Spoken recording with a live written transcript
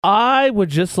I would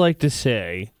just like to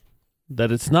say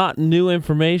that it's not new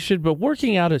information, but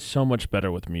working out is so much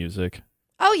better with music.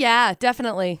 Oh, yeah,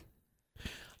 definitely.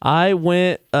 I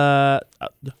went 2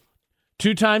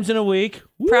 times in a week.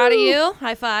 Proud of Woo! you.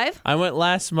 High five. I went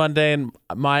last Monday, and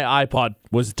my iPod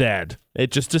was dead.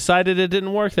 It just decided it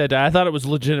didn't work that day. I thought it was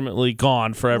legitimately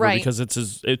gone forever because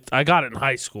I got it in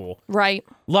high school. Right.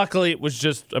 Luckily, it was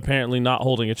just apparently not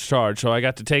holding its charge, so I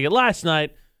got to take it last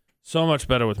night. So much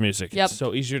better with music. Yep. It's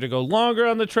so easier to go longer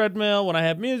on the treadmill when I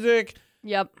have music.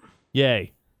 Yep.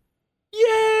 Yay.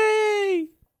 Yay!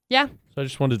 Yeah. So I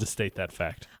just wanted to state that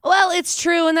fact. Well, it's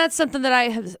true, and that's something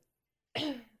that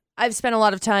I've spent a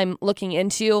lot of time looking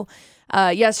into.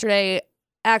 Yesterday,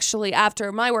 actually,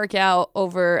 after my workout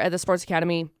over at the Sports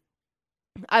Academy,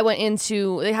 I went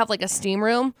they have like a steam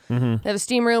room. Mm-hmm. They have a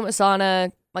steam room, a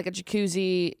sauna, like a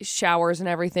jacuzzi, showers and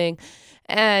everything.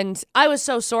 And I was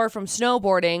so sore from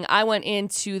snowboarding, I went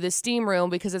into the steam room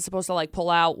because it's supposed to like pull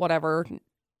out whatever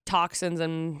toxins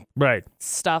and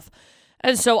stuff.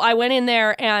 And so I went in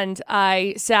there and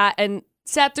I sat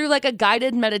through like a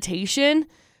guided meditation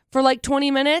for like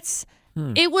 20 minutes.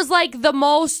 It was like the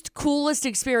most coolest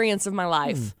experience of my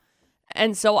life.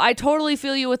 And so I totally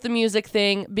feel you with the music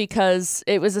thing because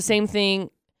it was the same thing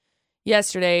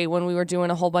yesterday when we were doing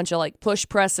a whole bunch of like push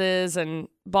presses and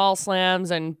ball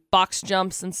slams and box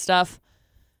jumps and stuff.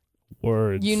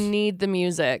 Words. You need the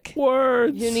music.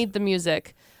 Words. You need the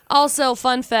music. Also,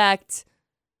 fun fact,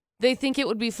 they think it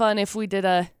would be fun if we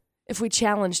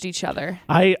challenged each other.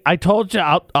 I told you,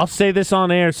 I'll say this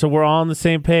on air so we're all on the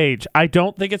same page. I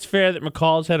don't think it's fair that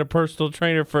McCall's had a personal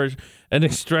trainer for a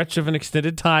stretch of an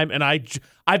extended time, and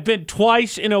I've been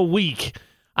twice in a week.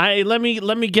 Let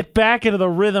me get back into the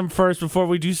rhythm first before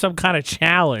we do some kind of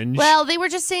challenge. Well, they were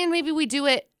just saying maybe we do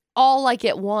it all like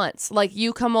at once. Like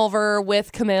you come over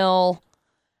with Camille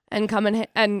and come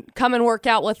and work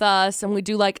out with us, and we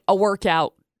do like a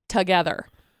workout together.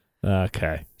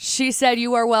 Okay. She said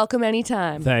you are welcome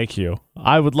anytime. Thank you.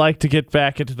 I would like to get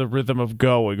back into the rhythm of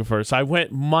going first. I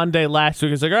went Monday last week.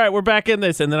 I was like, all right, we're back in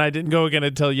this. And then I didn't go again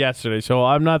until yesterday. So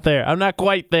I'm not there. I'm not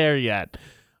quite there yet.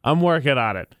 I'm working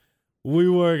on it. We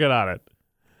working on it.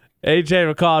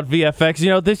 AJ McCall at VFX. You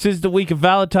know, this is the week of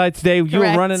Valentine's Day. Correct. You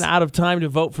were running out of time to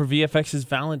vote for VFX's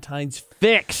Valentine's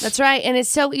Fix. That's right. And it's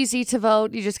so easy to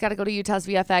vote. You just got to go to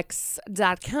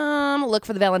utahsvfx.com, look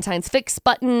for the Valentine's Fix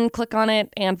button, click on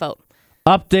it, and vote.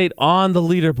 Update on the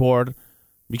leaderboard,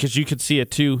 because you could see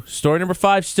it too. Story number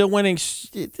 5 still winning,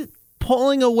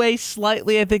 pulling away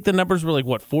slightly. I think the numbers were like,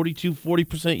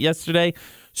 40% yesterday.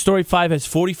 Story 5 has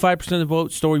 45% of the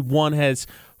vote. Story 1 has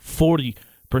 40%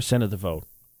 of the vote.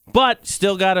 But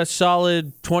still got a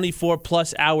solid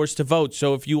 24-plus hours to vote.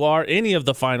 So if you are any of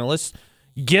the finalists,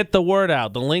 get the word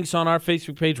out. The link's on our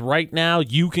Facebook page right now.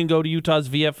 You can go to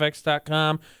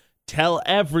utahsvfx.com. Tell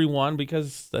everyone,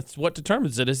 because that's what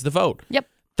determines it, is the vote. Yep.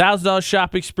 $1,000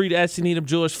 shopping spree to S. Needham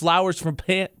Jewelers, flowers from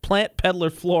Plant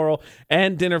Peddler Floral,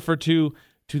 and dinner for 2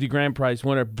 to the grand prize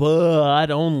winner, but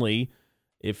only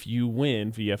if you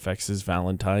win VFX's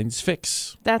Valentine's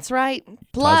Fix. That's right.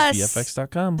 Plus,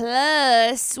 VFX.com.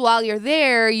 Plus, while you're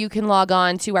there, you can log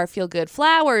on to our Feel Good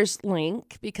Flowers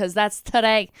link, because that's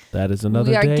today. That is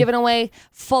another day. We are giving away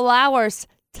flowers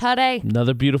today.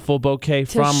 Another beautiful bouquet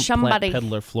from somebody. Plant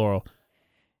Peddler Floral.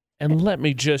 And let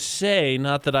me just say,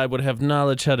 not that I would have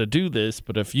knowledge how to do this,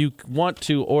 but if you want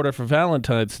to order for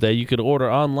Valentine's Day, you could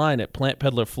order online at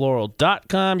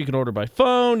plantpeddlerfloral.com. You can order by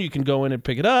phone. You can go in and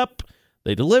pick it up.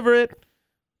 They deliver it.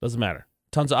 Doesn't matter.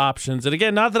 Tons of options. And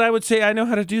again, not that I would say I know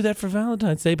how to do that for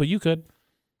Valentine's Day, but you could.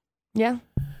 Yeah.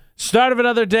 Start of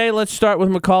another day. Let's start with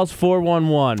McCall's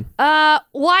 411.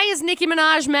 Why is Nicki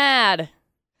Minaj mad?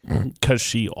 Because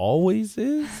she always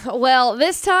is? Well,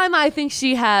 this time I think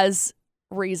she has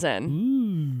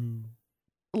reason.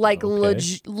 Ooh. Like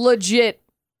legit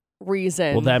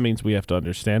reason. Well, that means we have to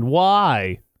understand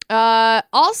why.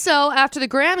 Also, after the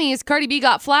Grammys, Cardi B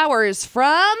got flowers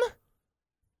from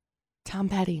Tom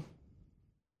Petty.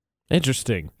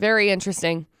 Interesting. Very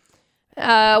interesting.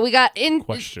 We got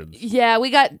questions. Yeah,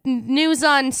 we got news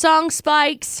on song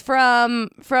spikes from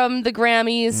the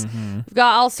Grammys. Mm-hmm. We've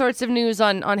got all sorts of news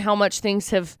on how much things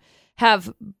have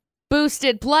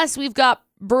boosted. Plus, we've got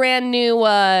brand new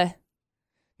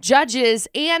judges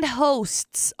and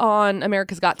hosts on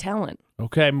America's Got Talent.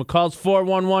 Okay, McCall's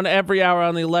 411 every hour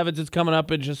on the 11th. It's coming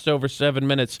up in just over 7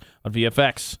 minutes on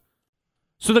VFX.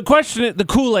 So the question is the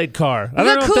Kool-Aid car. I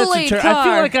don't know if that's a term. I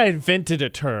feel like I invented a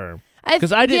term.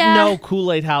 Because I didn't know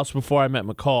Kool-Aid House before I met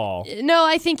McCall. No,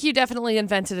 I think you definitely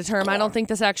invented a term. I don't think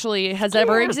this actually has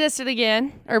ever existed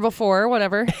again or before,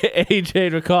 whatever.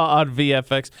 AJ McCall on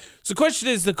VFX. So the question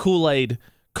is the Kool-Aid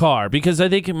car, because I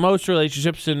think in most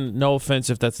relationships, and no offense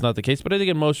if that's not the case, but I think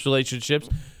in most relationships,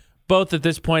 both at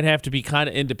this point have to be kind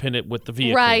of independent with the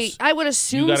vehicles. Right. I would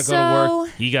assume you gotta so. go to work.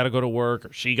 He got to go to work,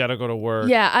 or she got to go to work.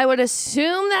 Yeah, I would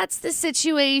assume that's the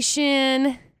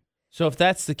situation. So if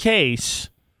that's the case,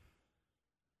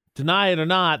 deny it or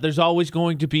not, there's always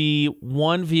going to be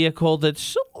one vehicle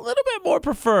that's a little bit more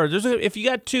preferred. If you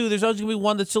got two, there's always going to be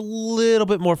one that's a little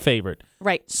bit more favored.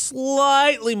 Right.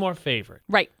 Slightly more favored.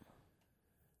 Right.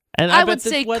 And I bet would this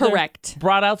say weather correct.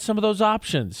 Brought out some of those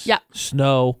options. Yeah.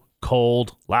 Snow,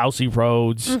 cold, lousy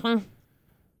roads. Mm-hmm.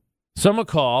 Some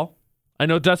McCall. I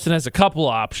know Dustin has a couple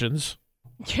options.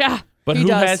 Yeah. But he who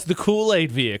does. has the Kool-Aid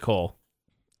vehicle?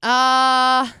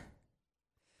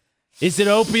 Is it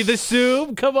Opie the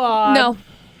Soob? Come on. No,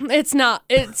 it's not.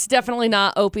 It's definitely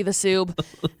not Opie the Soob.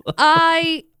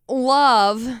 I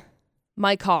love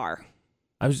my car.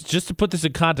 I was just to put this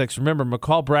in context. Remember,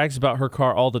 McCall brags about her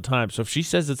car all the time. So if she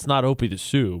says it's not Opie the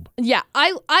Soob, Yeah,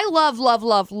 I love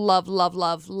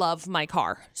my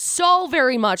car. So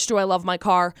very much do I love my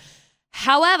car.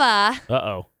 However,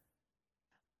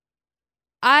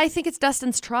 I think it's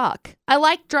Dustin's truck. I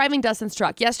like driving Dustin's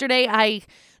truck. Yesterday, I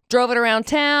drove it around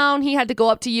town. He had to go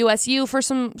up to USU for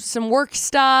some work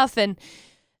stuff, and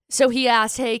so he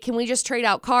asked, "Hey, can we just trade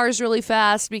out cars really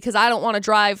fast? Because I don't want to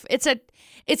drive."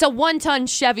 It's a 1-ton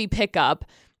Chevy pickup,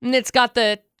 and it's got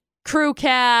the crew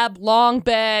cab, long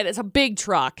bed. It's a big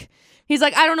truck. He's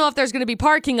like, "I don't know if there's going to be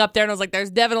parking up there." And I was like, "There's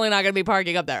definitely not going to be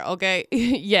parking up there." Okay.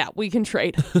 Yeah, we can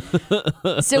trade.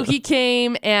 So he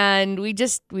came and we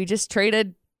just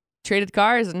traded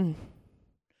cars and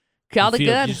called it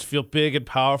good. You just feel big and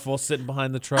powerful sitting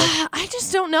behind the truck. I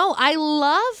just don't know. I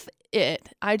love it.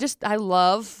 I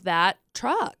love that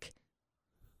truck.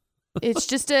 It's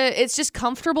just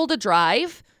comfortable to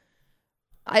drive.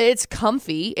 It's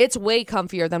comfy. It's way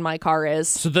comfier than my car is.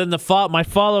 So then my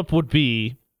follow-up would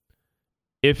be,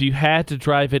 if you had to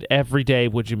drive it every day,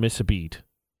 would you miss a beat?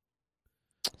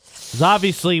 Because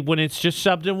obviously, when it's just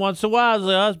something once in a while, it's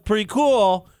like, oh, that's pretty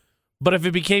cool. But if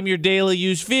it became your daily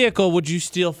use vehicle, would you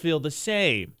still feel the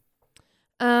same?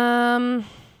 I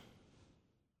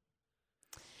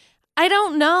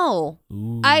don't know.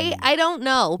 I don't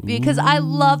know, because I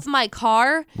love my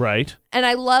car. Right. And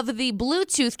I love the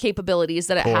Bluetooth capabilities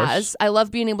that it has. I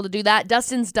love being able to do that.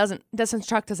 Dustin's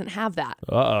truck doesn't have that.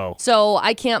 Uh-oh. So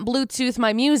I can't Bluetooth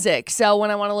my music. So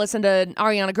when I want to listen to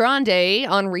Ariana Grande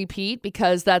on repeat,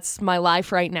 because that's my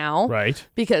life right now. Right.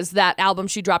 Because that album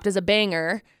she dropped is a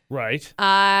banger. Right.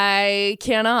 I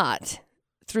cannot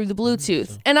through the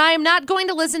Bluetooth. And I am not going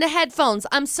to listen to headphones.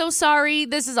 I'm so sorry.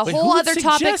 This is a whole other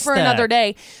topic for another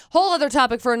day. Whole other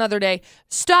topic for another day.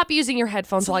 Stop using your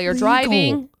headphones while you're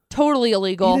driving. Totally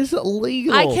illegal. It is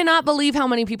illegal. I cannot believe how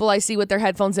many people I see with their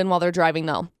headphones in while they're driving,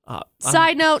 though.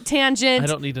 Side note, tangent. I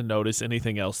don't need to notice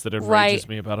anything else that enrages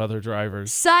me about other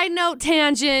drivers. Side note,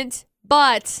 tangent,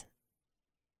 but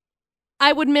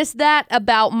I would miss that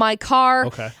about my car.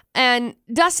 Okay. And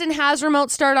Dustin has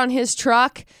remote start on his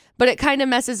truck, but it kind of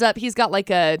messes up. He's got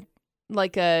like a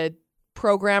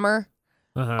programmer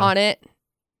on it.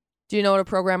 Do you know what a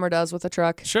programmer does with a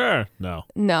truck? Sure.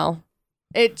 No.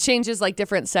 It changes like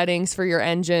different settings for your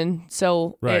engine.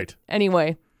 So right.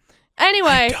 Anyway.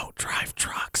 I don't drive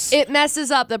trucks. It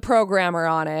messes up the programmer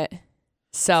on it.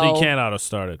 So you can't auto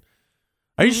start it.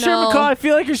 Are you sure, McCall? I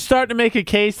feel like you're starting to make a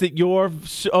case that your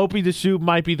Opie the Soob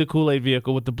might be the Kool-Aid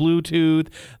vehicle with the Bluetooth,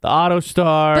 the auto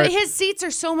start. But his seats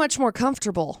are so much more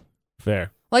comfortable.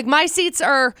 Fair. Like my seats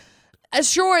are,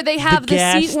 sure, they have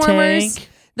the seat warmers. Tank.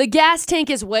 The gas tank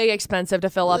is way expensive to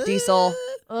fill up diesel.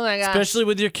 Oh my gosh. Especially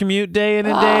with your commute day in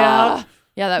and day out.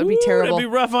 Yeah, that would be terrible. It'd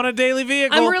be rough on a daily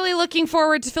vehicle. I'm really looking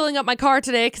forward to filling up my car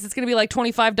today because it's going to be like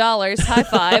 $25. High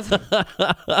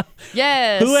five.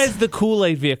 Yes. Who has the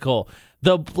Kool-Aid vehicle?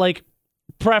 The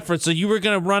preference. So you were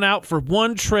going to run out for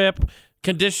one trip,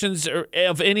 conditions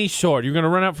of any sort. You're going to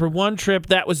run out for one trip.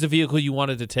 That was the vehicle you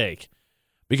wanted to take.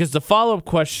 Because the follow-up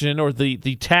question or the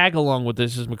tag along with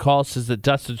this is McCall says that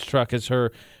Dustin's truck is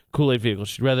her Kool-Aid vehicle.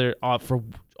 She'd rather for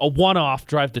a one-off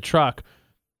drive the truck.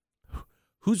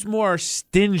 Who's more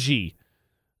stingy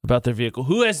about their vehicle?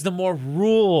 Who has the more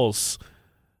rules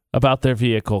about their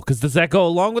vehicle? Because does that go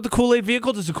along with the Kool-Aid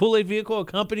vehicle? Does the Kool-Aid vehicle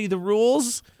accompany the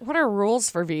rules? What are rules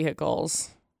for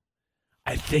vehicles?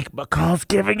 I think McCall's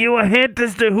giving you a hint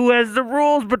as to who has the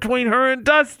rules between her and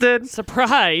Dustin.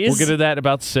 Surprise. We'll get to that in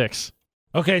about 6.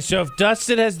 Okay, so if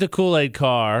Dustin has the Kool-Aid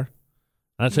car,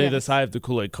 I'll tell you this, I have the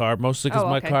Kool-Aid car, mostly because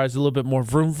my car is a little bit more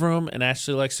vroom vroom, and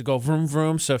Ashley likes to go vroom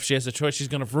vroom, so if she has a choice, she's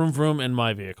going to vroom vroom in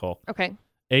my vehicle. Okay.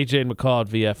 AJ and McCall at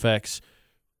VFX.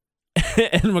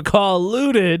 And McCall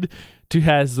alluded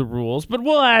has the rules, but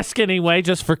we'll ask anyway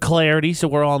just for clarity so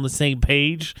we're all on the same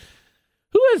page.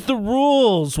 Who has the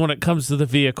rules when it comes to the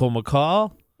vehicle,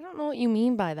 McCall? I don't know what you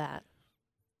mean by that.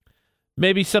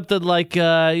 Maybe something like,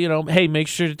 hey, make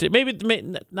sure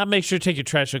to not make sure to take your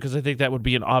trash out, because I think that would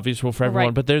be an obvious rule for everyone.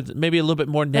 Right. But there's maybe a little bit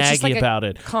more naggy about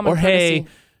it. Common or courtesy.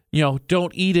 hey,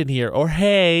 don't eat in here. Or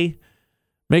hey,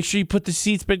 make sure you put the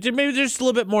seats back. Maybe there's a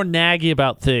little bit more naggy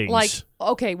about things. Like,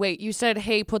 okay, wait, you said,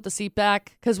 hey, put the seat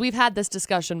back? Because we've had this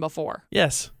discussion before.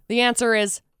 Yes. The answer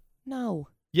is no.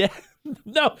 Yeah.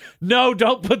 No,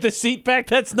 don't put the seat back.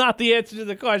 That's not the answer to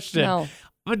the question. No.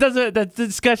 But that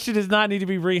discussion does not need to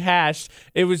be rehashed.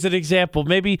 It was an example.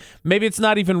 Maybe it's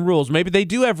not even rules. Maybe they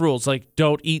do have rules like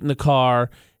don't eat in the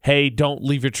car. Hey, don't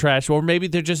leave your trash. Or maybe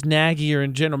they're just naggier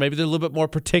in general. Maybe they're a little bit more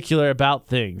particular about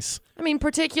things. I mean,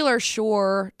 particular,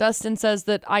 sure. Dustin says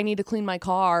that I need to clean my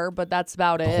car, but that's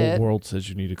about it. The whole world says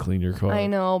you need to clean your car. I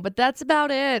know, but that's about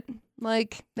it.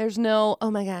 Like, there's no, oh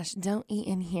my gosh, don't eat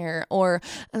in here. Or,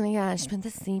 oh my gosh, put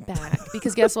the seat back.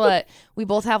 Because guess what? We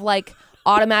both have like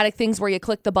automatic things where you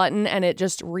click the button and it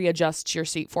just readjusts your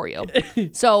seat for you.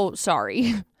 So,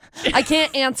 sorry. I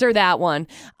can't answer that one.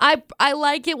 I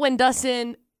like it when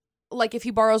Dustin, like if he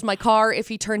borrows my car, if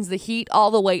he turns the heat all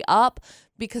the way up,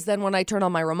 because then when I turn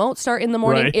on my remote start in the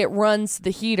morning, Right. it runs the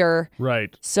heater.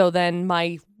 Right. So then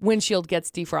my windshield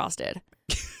gets defrosted.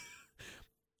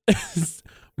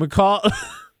 McCall.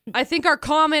 I think our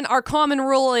common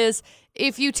rule is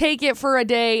if you take it for a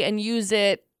day and use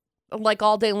it like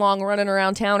all day long running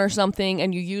around town or something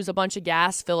and you use a bunch of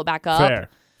gas, fill it back up.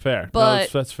 Fair. But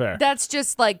no, that's fair. That's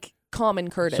just like common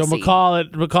courtesy. So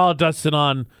McCall Dustin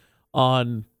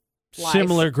on Life.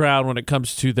 similar ground when it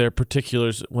comes to their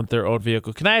particulars with their own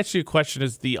vehicle. Can I ask you a question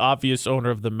as the obvious owner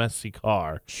of the messy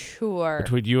car? Sure.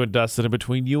 Between you and Dustin and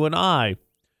between you and I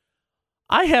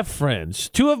have friends.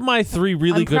 2 of my 3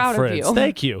 really I'm good proud of friends. you.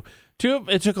 Thank you.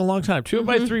 It took a long time. 2 of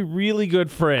my 3 really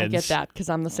good friends. I get that because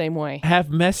I'm the same way. Have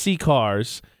messy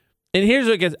cars. And here's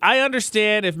what it gets. I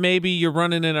understand if maybe you're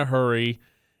running in a hurry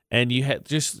and you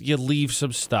leave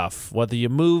some stuff. Whether you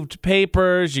moved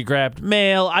papers, you grabbed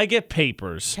mail. I get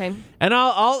papers. Okay. And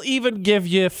I'll even give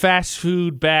you fast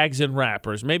food bags and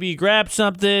wrappers. Maybe you grabbed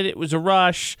something, it was a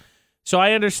rush. So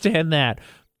I understand that.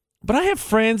 But I have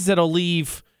friends that'll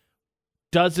leave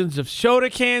dozens of soda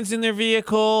cans in their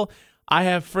vehicle. I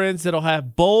have friends that'll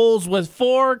have bowls with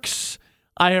forks.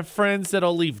 I have friends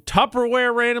that'll leave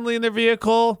Tupperware randomly in their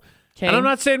vehicle. Okay. And I'm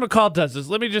not saying McCall does this.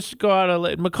 Let me just go out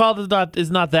and McCall is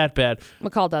not that bad.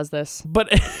 McCall does this. But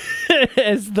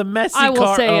as the messy I will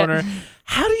car say it. owner,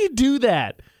 how do you do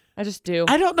that? I just do.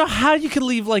 I don't know how you can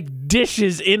leave like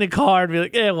dishes in a car and be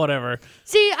like, whatever.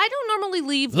 See, I don't normally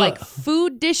leave like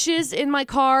food dishes in my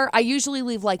car. I usually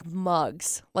leave like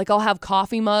mugs. Like I'll have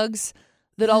coffee mugs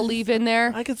that I'll leave in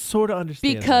there. I could sort of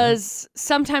understand because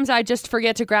sometimes I just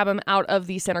forget to grab them out of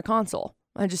the center console.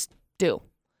 I just do.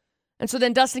 And so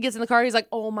then Dustin gets in the car. He's like,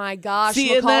 oh my gosh,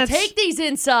 McCall, take these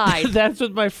inside. That's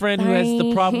what my friend who has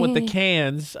the problem with the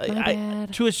cans.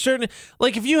 To a certain,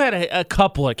 like if you had a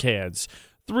couple of cans,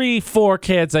 3-4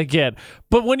 cans I get.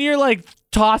 But when you're like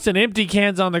tossing empty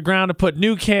cans on the ground to put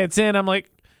new cans in, I'm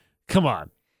like, come on.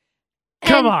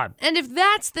 And if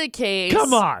that's the case.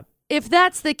 Come on. If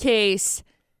that's the case,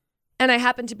 and I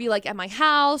happen to be like at my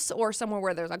house or somewhere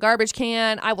where there's a garbage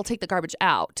can, I will take the garbage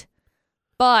out.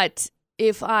 But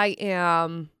if I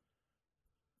am,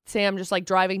 say I'm just like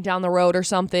driving down the road or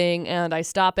something and I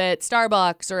stop at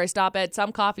Starbucks or I stop at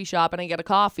some coffee shop and I get a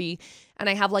coffee and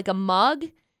I have like a mug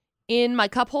in my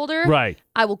cup holder, right?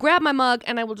 I will grab my mug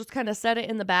and I will just kind of set it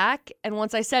in the back. And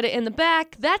once I set it in the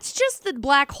back, that's just the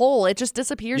black hole. It just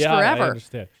disappears forever. I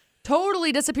understand.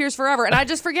 Totally disappears forever. And I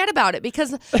just forget about it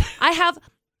because I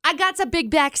got a big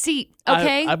back seat,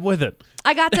 okay? I'm with it.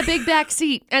 I got the big back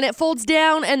seat, and it folds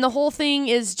down, and the whole thing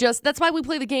is just, that's why we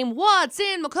play the game, What's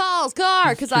in McCall's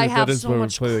Car? Because I have so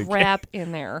much crap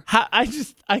in there.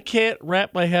 I can't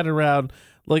wrap my head around,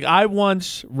 like I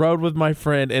once rode with my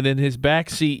friend, and in his back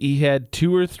seat, he had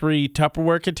 2 or 3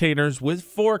 Tupperware containers with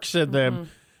forks in them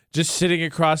just sitting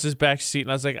across his back seat. And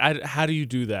I was like, how do you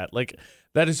do that? Like,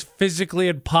 that is physically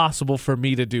impossible for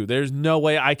me to do. There's no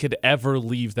way I could ever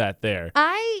leave that there.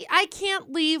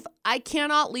 I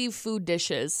cannot leave food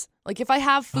dishes. Like if I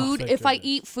have food, if I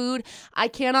eat food, I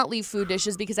cannot leave food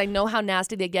dishes because I know how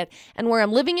nasty they get. And where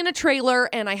I'm living in a trailer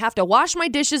and I have to wash my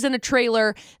dishes in a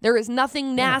trailer, there is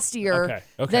nothing nastier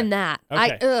than that.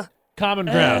 Okay. Common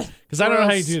ground. Because I don't know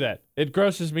how you do that. It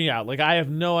grosses me out. Like I have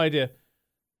no idea.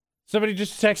 Somebody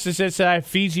just texted us and said I have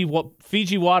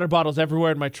Fiji water bottles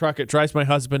everywhere in my truck. It drives my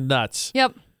husband nuts.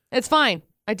 Yep. It's fine.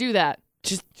 I do that.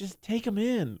 Just take them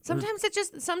in. Sometimes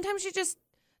you just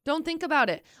Don't think about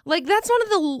it. Like, that's one of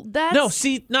the... No,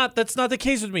 see, that's not the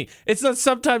case with me. It's not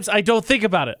sometimes I don't think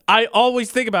about it. I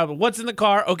always think about it. What's in the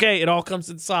car? Okay, it all comes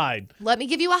inside. Let me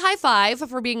give you a high five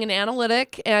for being an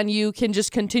analytic, and you can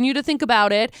just continue to think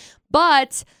about it.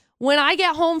 But when I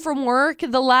get home from work,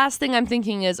 the last thing I'm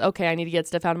thinking is, okay, I need to get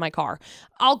stuff out of my car.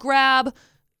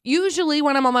 Usually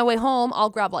when I'm on my way home, I'll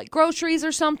grab like groceries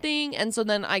or something. And so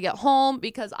then I get home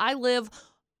because I live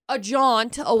a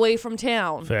jaunt away from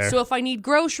town. Fair. So if I need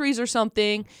groceries or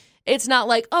something, it's not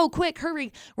like, oh, quick,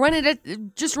 hurry,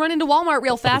 just run into Walmart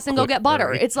real fast and go get butter.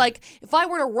 Hurry. It's like, if I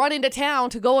were to run into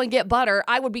town to go and get butter,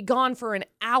 I would be gone for an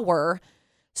hour.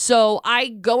 So I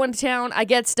go into town, I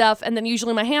get stuff, and then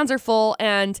usually my hands are full,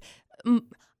 and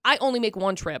I only make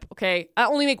one trip, okay? I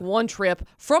only make one trip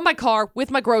from my car with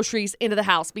my groceries into the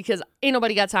house because ain't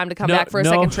nobody got time to come back for a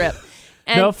second trip.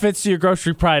 And no offense to your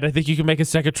grocery pride. I think you can make a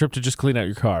second trip to just clean out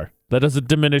your car. That doesn't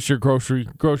diminish your grocery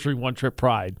one-trip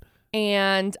pride.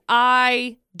 And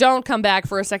I don't come back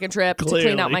for a second trip to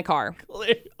clean out my car.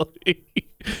 Clearly.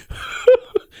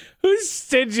 Who's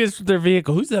stingiest with their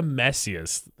vehicle? Who's the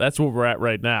messiest? That's where we're at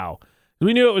right now.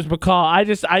 We knew it was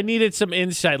McCall. I needed some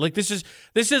insight. Like this is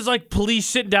like police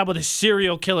sitting down with a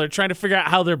serial killer trying to figure out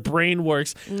how their brain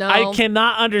works. No. I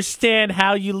cannot understand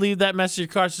how you leave that mess in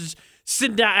your car. So just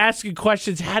sitting down asking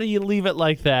questions. How do you leave it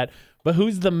like that? But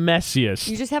who's the messiest?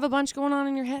 You just have a bunch going on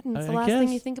in your head, and it's the last thing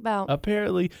you think about.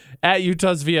 Apparently, at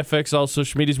Utah's VFX, all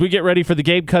social medias. We get ready for the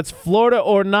Game Cuts. Florida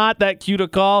or not, that cue to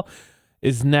call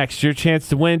is next. Your chance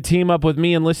to win. Team up with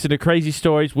me and listen to crazy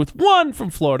stories with one from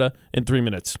Florida in 3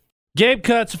 minutes. Game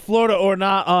Cuts, Florida or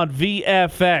not on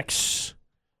VFX.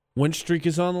 Win streak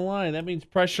is on the line. That means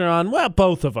pressure on, well,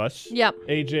 both of us. Yep.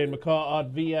 AJ and McCall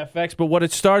on VFX. But what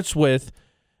it starts with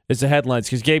is the headlines,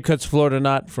 because Game Cuts, Florida or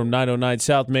not from 909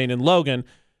 South Main in Logan.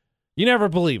 You never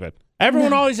believe it.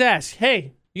 Everyone always asks,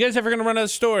 hey, you guys ever going to run out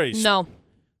of stories? No.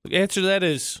 The answer to that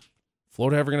is,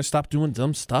 Florida ever going to stop doing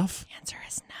dumb stuff? The answer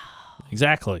is no.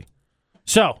 Exactly.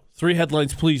 So, 3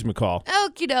 headlines, please, McCall.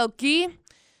 Okie dokie.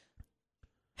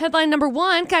 Headline number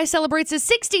 1, guy celebrates his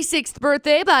 66th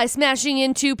birthday by smashing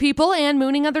into people and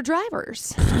mooning other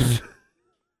drivers.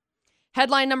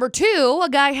 Headline number 2, a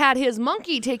guy had his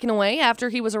monkey taken away after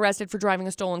he was arrested for driving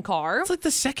a stolen car. It's like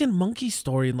the second monkey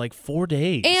story in like 4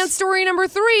 days. And story number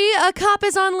 3, a cop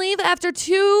is on leave after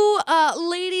 2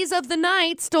 ladies of the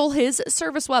night stole his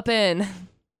service weapon.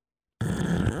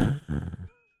 Those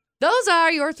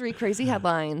are your 3 crazy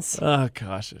headlines. Oh,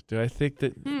 gosh. Do I think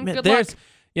that... good luck.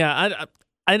 Yeah,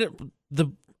 I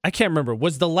can't remember.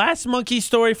 Was the last monkey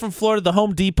story from Florida the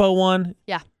Home Depot one?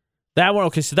 Yeah. That one,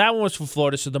 okay, so that one was from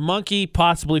Florida. So the monkey,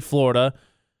 possibly Florida.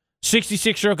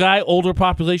 66-year-old guy, older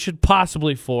population,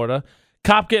 possibly Florida.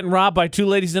 Cop getting robbed by 2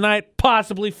 ladies tonight,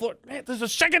 possibly Florida. Man, there's a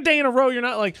second day in a row. You're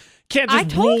not like, can't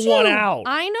just rule one out.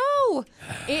 I know.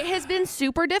 It has been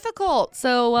super difficult.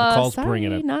 So, McCall's sorry,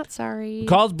 bringing it. not sorry.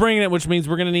 McCall's bringing it, which means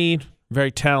we're going to need a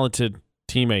very talented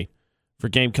teammate for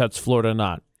Game Cuts, Florida or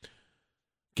not.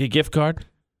 Get a gift card.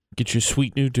 Get your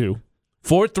sweet new due.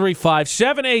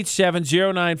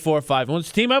 435-787-0945.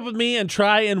 Let's team up with me and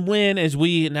try and win, as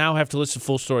we now have to listen to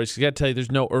full stories. I got to tell you,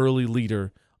 there's no early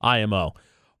leader IMO.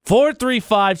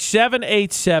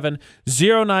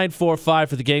 435-787-0945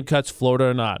 for the Game Cuts, Florida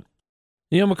or not.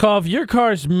 You know, McCall, if your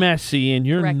car's messy and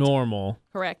you're Correct. normal,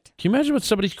 Correct. can you imagine what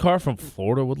somebody's car from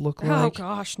Florida would look like? Oh,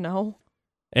 gosh, no.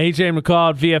 AJ and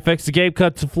McCall at VFX, the Game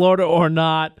Cuts, Florida or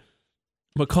not.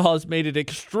 McCall has made it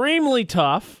extremely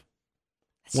tough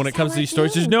when it comes to these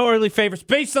stories. There's no early favorites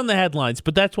based on the headlines,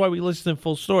 but that's why we listen to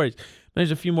full stories.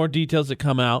 There's a few more details that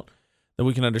come out that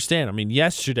we can understand. I mean,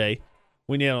 yesterday,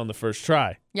 we nailed on the first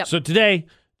try. Yep. So today,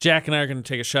 Jack and I are going to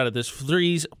take a shot at this.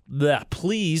 Please,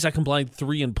 I combined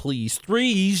 3 and please.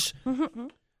 3s.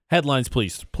 Headlines,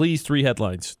 please. Please, 3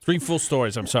 headlines. 3 full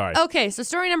stories, I'm sorry. Okay, so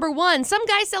story number 1. Some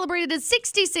guy celebrated his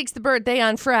 66th birthday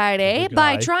on Friday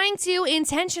by trying to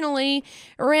intentionally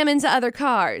ram into other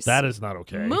cars. That is not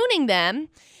okay. Mooning them,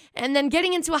 and then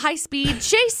getting into a high-speed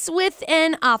chase with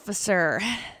an officer.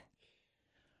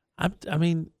 I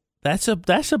mean, that's a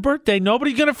birthday.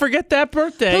 Nobody's going to forget that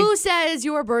birthday. Who says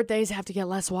your birthdays have to get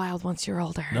less wild once you're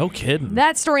older? No kidding.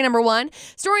 That's story number 1.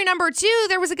 Story number 2,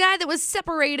 there was a guy that was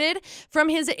separated from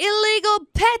his illegal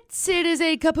pets. It is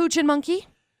a capuchin monkey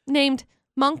named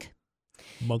Monk.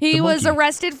 He was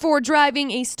arrested for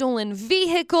driving a stolen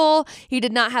vehicle. He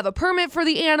did not have a permit for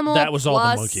the animal. That was all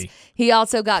the monkey. He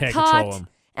also got Can't control caught him.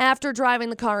 after driving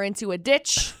the car into a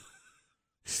ditch.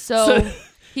 So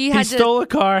he stole a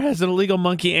car, has an illegal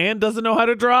monkey, and doesn't know how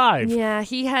to drive. Yeah,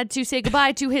 he had to say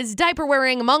goodbye to his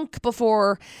diaper-wearing Monk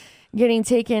before getting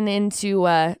taken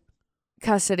into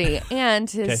custody. And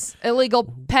his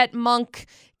illegal pet Monk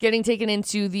getting taken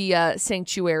into the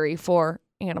sanctuary for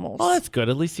animals. Oh, that's good.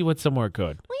 At least he went somewhere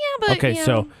good. Well, yeah, but Okay,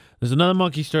 so there's another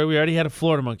monkey story. We already had a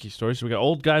Florida monkey story, so we got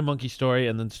old guy monkey story,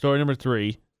 and then story number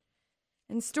 3.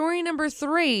 And story number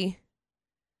 3,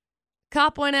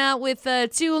 cop went out with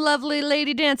 2 lovely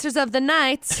lady dancers of the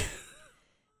night.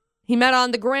 He met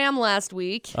on the gram last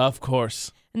week. Of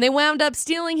course. And they wound up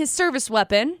stealing his service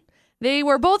weapon. They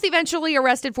were both eventually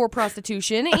arrested for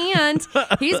prostitution, and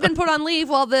he's been put on leave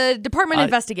while the department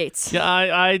investigates. Yeah,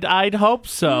 I'd hope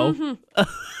so.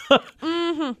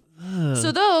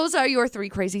 So those are your 3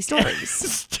 crazy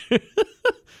stories.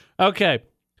 Okay.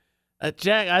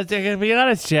 Jack, I gotta be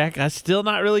honest, Jack. I still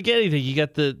not really get anything. You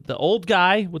got the old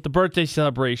guy with the birthday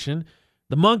celebration,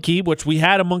 the monkey, which we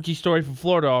had a monkey story from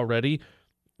Florida already,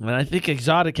 and I think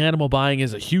exotic animal buying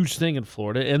is a huge thing in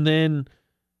Florida. And then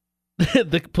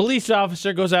the police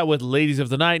officer goes out with ladies of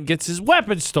the night and gets his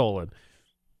weapon stolen.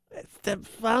 That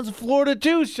sounds Florida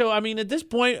too. So I mean, at this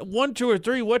point, 1, 2, or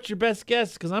 3, what's your best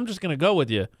guess? Because I'm just gonna go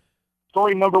with you.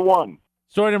 Story number 1.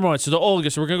 Story number 1. So the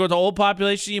oldest. So we're going to go with the old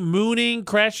population, mooning,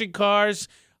 crashing cars,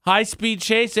 high-speed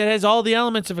chase. It has all the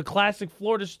elements of a classic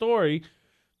Florida story.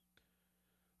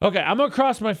 Okay, I'm going to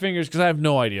cross my fingers because I have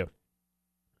no idea.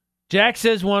 Jack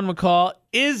says 1, McCall.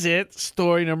 Is it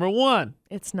story number 1?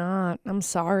 It's not. I'm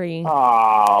sorry.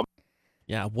 Yeah,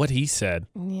 what he said.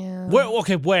 Yeah.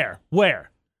 Where?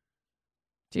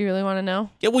 Do you really want to know?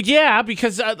 Yeah, well, yeah,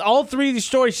 because all 3 of these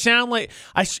stories sound like...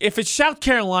 if it's South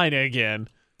Carolina again...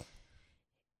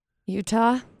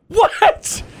 Utah?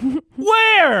 What?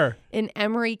 Where? In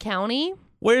Emery County?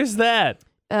 Where's that?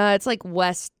 It's like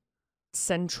west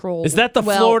central. Is that the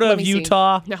Florida of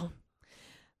Utah? No.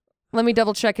 Let me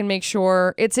double check and make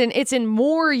sure. It's in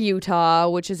Moore, Utah,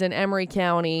 which is in Emery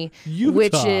County,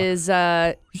 which is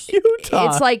Utah.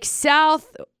 It's like southwest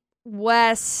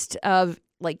of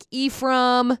like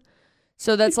Ephraim.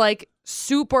 So that's like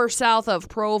super south of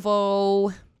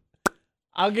Provo.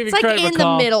 I'll give you It's like credit, in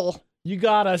McCall. the middle. You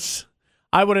got us.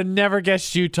 I would have never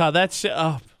guessed Utah. That's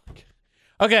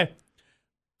okay.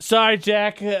 Sorry,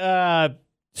 Jack.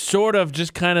 Sort of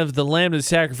just kind of the lamb of the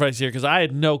sacrifice here because I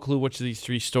had no clue which of these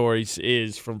 3 stories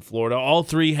is from Florida. All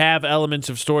 3 have elements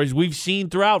of stories we've seen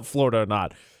throughout Florida or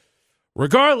not.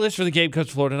 Regardless, for the Game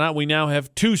Cuts Florida or not, we now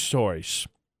have 2 stories.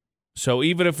 So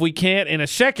even if we can't in a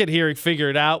second here figure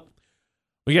it out,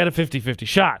 we got a 50-50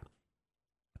 shot.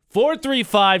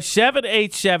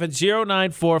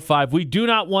 435-787-0945. We do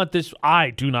not want this.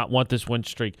 I do not want this win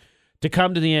streak to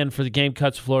come to the end for the Game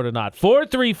Cuts Florida or not.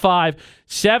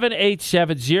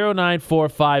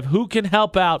 435-787-0945. Who can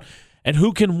help out and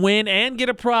who can win and get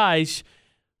a prize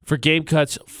for Game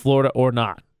Cuts Florida or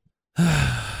not?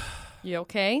 You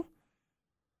okay?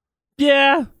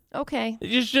 Yeah. Okay.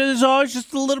 There's always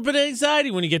just a little bit of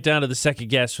anxiety when you get down to the second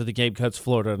guess for the Game Cuts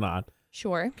Florida or not.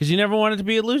 Sure. Because you never want it to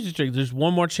be a losing streak. There's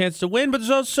one more chance to win, but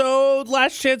there's also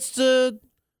last chance to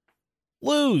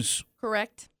lose.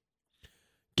 Correct.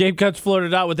 Game Cuts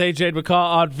Florida out with AJ and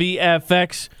McCall on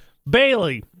VFX.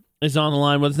 Bailey is on the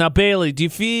line with us. Now, Bailey, do you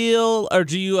feel or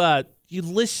do you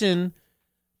listen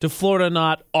to Florida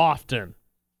not often?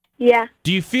 Yeah.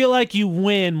 Do you feel like you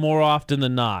win more often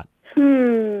than not?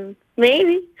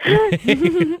 Maybe.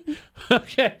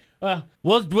 Okay. Well,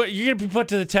 you're going to be put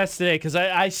to the test today because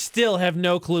I still have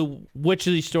no clue which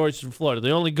of these stories is from Florida.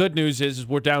 The only good news is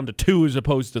we're down to 2 as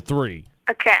opposed to 3.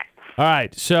 Okay. All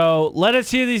right. So let us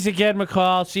hear these again,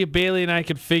 McCall. See if Bailey and I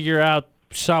can figure out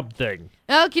something.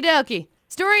 Okie dokie.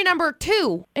 Story number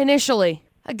 2, initially.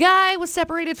 A guy was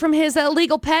separated from his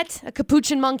legal pet, a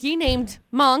capuchin monkey named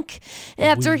Monk,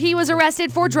 after he was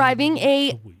arrested for driving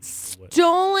a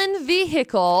stolen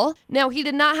vehicle. Now, he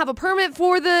did not have a permit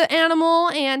for the animal,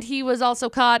 and he was also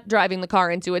caught driving the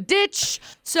car into a ditch.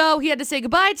 So he had to say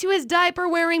goodbye to his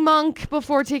diaper-wearing Monk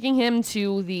before taking him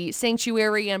to the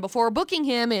sanctuary and before booking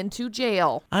him into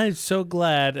jail. I'm so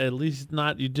glad, at least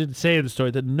you didn't say in the story,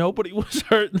 that nobody was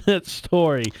hurt in that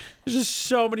story. There's just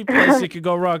so many places it could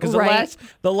go wrong. Because Right.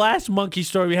 the last monkey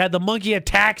story we had, the monkey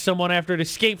attacked someone after it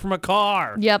escaped from a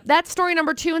car. Yep, that's story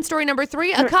number 2 and story number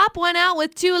 3. A cop went out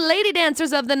with 2 lady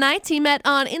dancers of the night he met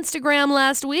on Instagram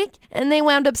last week, and they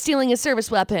wound up stealing his service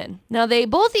weapon. Now, they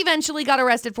both eventually got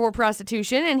arrested for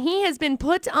prostitution, and he has been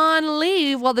put on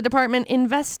leave while the department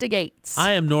investigates.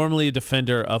 I am normally a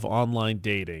defender of online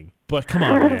dating, but come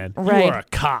on, man. Right. You are a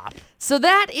cop. So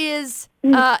that is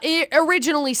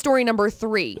originally story number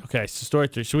 3. Okay, so story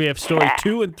 3. So we have story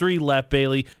 2 and 3 left,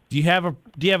 Bailey. Do you have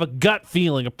a gut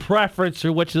feeling, a preference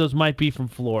for which of those might be from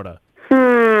Florida?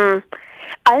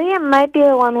 I think it might be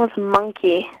the one with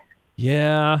monkey.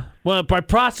 Yeah. Well, by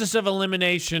process of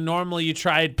elimination, normally you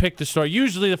try and pick the story.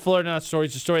 Usually the Florida Not story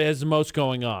is the story that has the most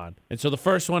going on. And so the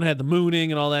first one had the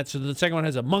mooning and all that. So the second one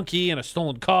has a monkey and a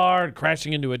stolen car and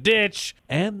crashing into a ditch.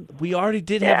 And we already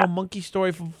did have a monkey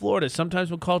story from Florida. Sometimes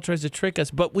McCall tries to trick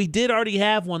us, but we did already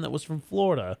have one that was from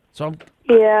Florida. So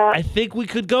I think we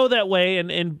could go that way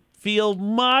and feel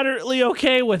moderately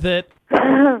okay with it.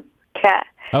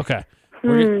 Okay.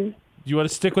 Do you want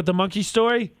to stick with the monkey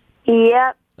story?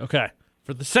 Yep. Okay.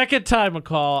 For the second time,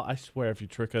 McCall, I swear if you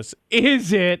trick us,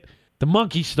 is it the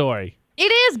monkey story? It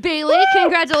is, Bailey. Woo!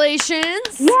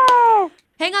 Congratulations. Yeah.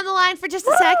 Hang on the line for just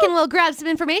a second. We'll grab some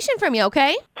information from you,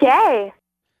 okay? Okay.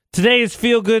 Today is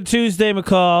Feel Good Tuesday,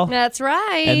 McCall. That's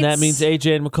right. And that means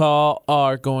AJ and McCall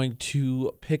are going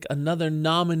to pick another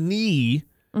nominee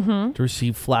to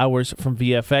receive flowers from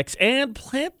VFX and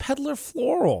Plant Peddler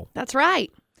Floral. That's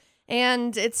right.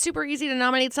 And it's super easy to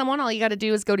nominate someone. All you got to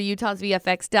do is go to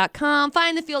utahsvfx.com,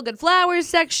 find the Feel Good Flowers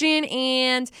section,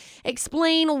 and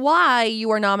explain why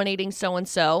you are nominating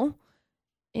so-and-so.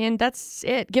 And that's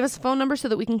it. Give us a phone number so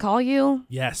that we can call you.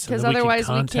 Yes. Because otherwise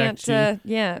we can't.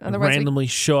 Otherwise randomly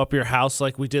show up your house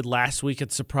like we did last week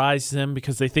and surprise them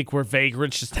because they think we're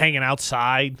vagrants just hanging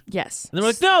outside. Yes. And they're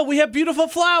like, no, we have beautiful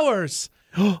flowers.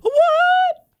 What?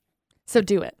 So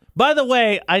do it. By the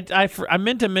way, I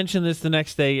meant to mention this the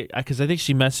next day because I think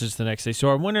she messaged the next day. So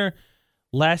our winner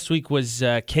last week was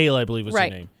Kayla, I believe was her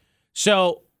name.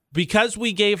 So because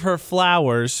we gave her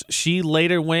flowers, she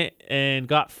later went and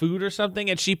got food or something,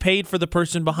 and she paid for the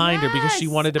person behind her because she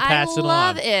wanted to pass it on. I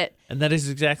love it. And that is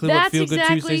exactly what Feel Good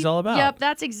Tuesday is all about. Yep,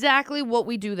 that's exactly what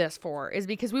we do this for, is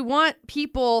because we want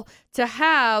people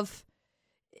to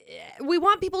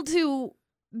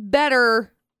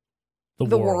better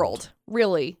the world,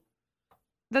 really.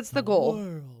 That's the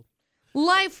goal.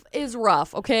 Life is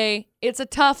rough, okay? It's a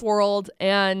tough world,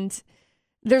 and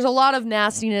there's a lot of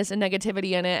nastiness and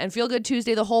negativity in it. And Feel Good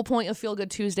Tuesday, the whole point of Feel Good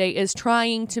Tuesday is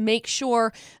trying to make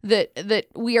sure that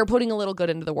we are putting a little good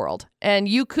into the world. And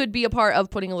you could be a part of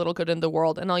putting a little good into the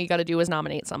world, and all you got to do is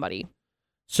nominate somebody.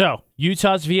 So,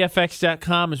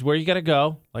 utahsvfx.com is where you got to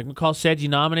go. Like McCall said, you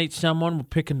nominate someone, we'll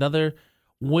pick another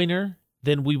winner.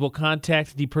 Then we will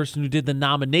contact the person who did the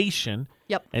nomination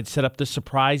and set up the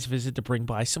surprise visit to bring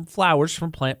by some flowers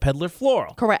from Plant Peddler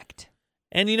Floral. Correct.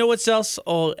 And you know what's else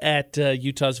at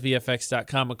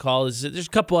utahsvfx.com, McCall, is there's a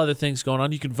couple other things going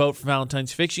on. You can vote for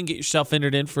Valentine's Fiction, get yourself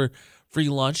entered in for free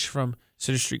lunch from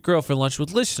Center Street Grill for lunch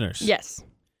with listeners. Yes.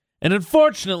 And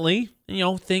unfortunately,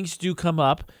 things do come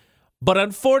up. But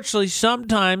unfortunately,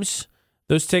 sometimes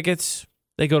those tickets,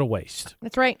 they go to waste.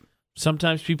 That's right.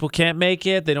 Sometimes people can't make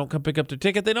it. They don't come pick up their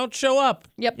ticket. They don't show up.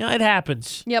 Yep. It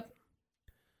happens. Yep.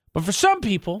 But for some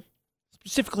people,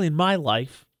 specifically in my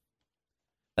life,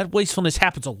 that wastefulness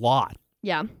happens a lot.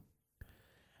 Yeah.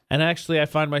 And actually, I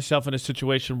find myself in a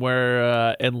situation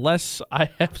where unless I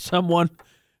have someone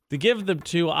to give them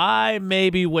to, I may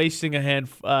be wasting a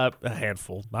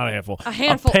handful, not a handful.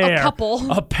 A couple.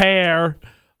 A pair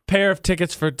of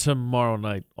tickets for tomorrow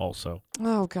night also.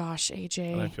 Oh, gosh,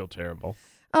 AJ. And I feel terrible.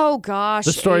 Oh, gosh,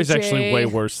 the story's AJ. actually way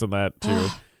worse than that, too.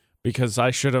 Because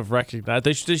I should have recognized.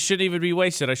 They shouldn't even be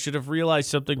wasted. I should have realized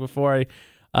something before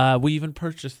we even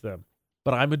purchased them.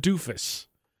 But I'm a doofus.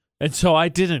 And so I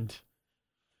didn't.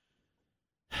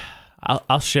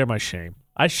 I'll share my shame.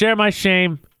 I share my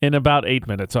shame in about 8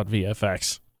 minutes on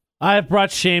VFX. I have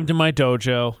brought shame to my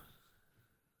dojo.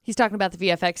 He's talking about the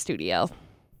VFX studio.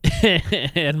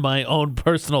 And my own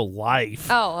personal life.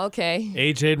 Oh, okay.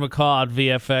 AJ and McCall on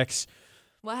VFX.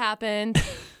 What happened?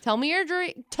 Tell me your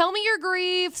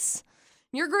griefs,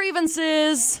 your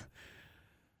grievances.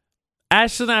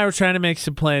 Ashley and I were trying to make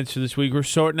some plans for this week. We're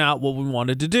sorting out what we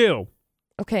wanted to do.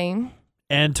 Okay.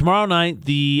 And tomorrow night,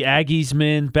 the Aggies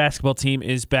men basketball team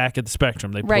is back at the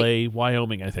Spectrum. They play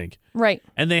Wyoming, I think. Right.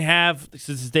 And they have, since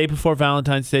it's the day before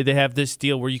Valentine's Day, they have this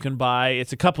deal where you can buy,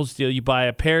 it's a couple's deal. You buy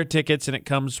a pair of tickets, and it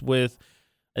comes with,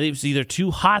 I think it was either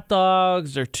 2 hot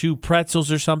dogs or 2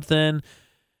 pretzels or something.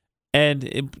 And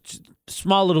it's a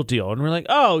small little deal. And we're like,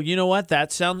 oh, you know what?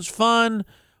 That sounds fun.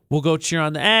 We'll go cheer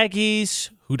on the Aggies.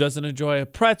 Who doesn't enjoy a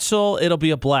pretzel? It'll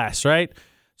be a blast, right?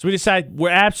 So we decided we're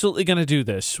absolutely going to do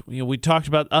this. We talked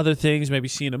about other things, maybe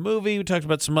seeing a movie. We talked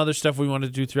about some other stuff we wanted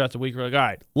to do throughout the week. We're like, all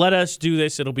right, let us do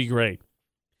this. It'll be great.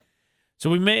 So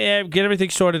we may get everything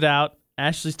sorted out.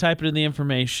 Ashley's typing in the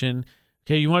information.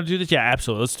 Okay, you want to do this? Yeah,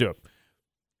 absolutely. Let's do it.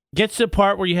 Gets to the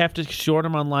part where you have to short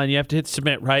them online. You have to hit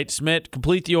submit, right? Submit,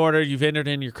 complete the order. You've entered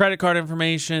in your credit card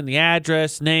information, the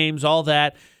address, names, all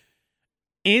that.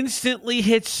 Instantly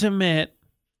hit submit.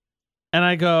 And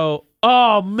I go,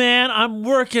 oh, man, I'm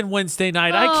working Wednesday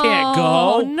night. I can't go.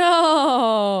 Oh,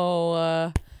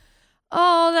 no.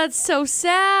 Oh, that's so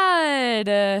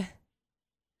sad.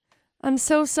 I'm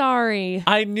so sorry.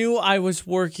 I knew I was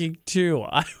working too.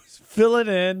 I was filling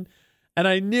in, and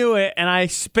I knew it, and I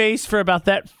spaced for about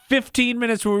that 15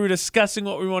 minutes where we were discussing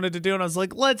what we wanted to do, and I was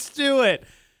like, let's do it.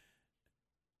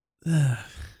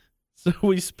 So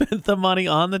we spent the money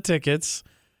on the tickets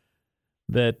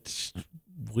that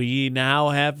we now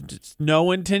have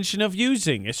no intention of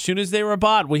using. As soon as they were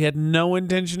bought, we had no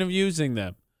intention of using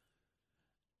them.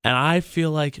 And I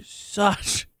feel like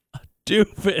such a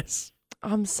doofus.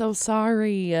 I'm so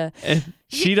sorry. And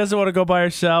she doesn't want to go by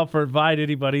herself or invite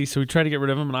anybody, so we tried to get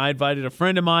rid of him. And I invited a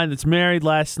friend of mine that's married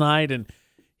last night, and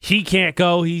he can't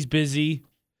go. He's busy.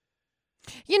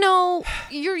 You know,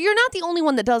 you're not the only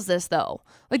one that does this, though.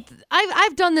 Like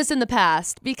I've done this in the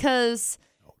past because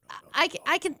I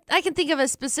can think of a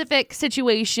specific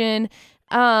situation.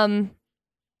 I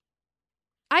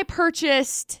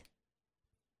purchased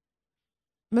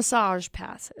massage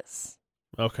passes.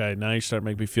 Okay, now you're starting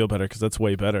to make me feel better because that's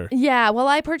way better. Yeah, well,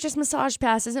 I purchased massage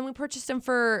passes, and we purchased them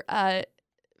for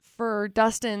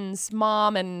Dustin's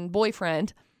mom and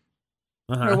boyfriend,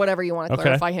 or whatever you want to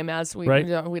clarify him as. We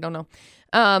don't know.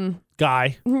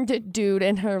 Guy, dude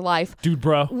in her life, dude,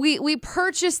 bro. We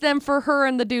purchased them for her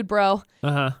and the dude, bro.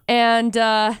 And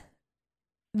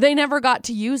they never got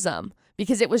to use them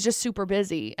because it was just super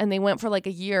busy, and they went for like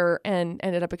a year and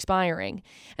ended up expiring.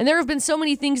 And there have been so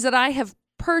many things that I have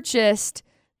purchased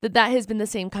that has been the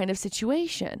same kind of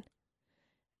situation.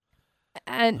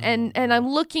 And I'm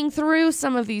looking through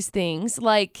some of these things,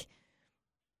 like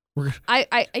we're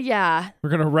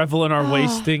gonna revel in our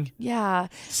wasting. Yeah.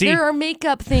 See, there are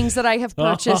makeup things that I have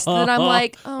purchased that I'm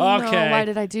like, oh no, why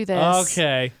did I do this?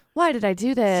 Okay. Why did I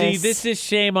do this? See, this is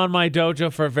shame on my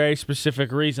dojo for a very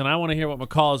specific reason. I want to hear what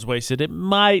McCall has wasted. It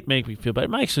might make me feel better. It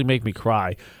might actually make me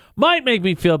cry. Might make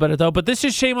me feel better, though. But this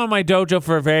is shame on my dojo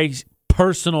for a very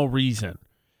personal reason.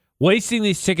 Wasting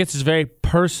these tickets is a very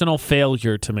personal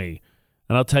failure to me.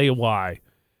 And I'll tell you why.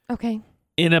 Okay.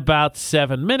 In about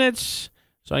 7 minutes,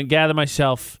 so I can gather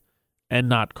myself and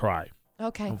not cry.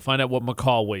 Okay. We'll find out what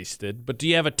McCall wasted. But do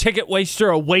you have a ticket waster,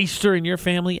 a waster in your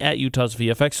family? At Utah's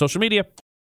VFX social media.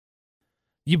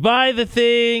 You buy the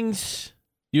things.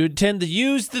 You intend to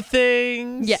use the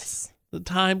things. Yes. The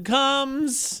time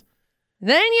comes.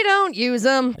 Then you don't use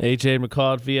them. AJ and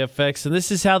McCall at VFX. And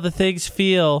this is how the things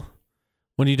feel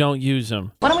when you don't use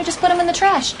them. Why don't we just put them in the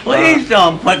trash? Please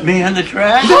don't put me in the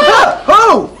trash.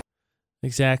 Oh!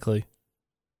 Exactly.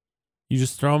 You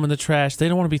just throw them in the trash. They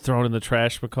don't want to be thrown in the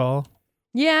trash, McCall.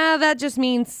 Yeah, that just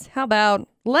means, how about,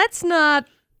 let's not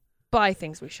buy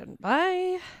things we shouldn't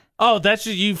buy. Oh,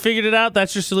 you figured it out?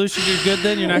 That's your solution? You're good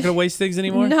then? You're not going to waste things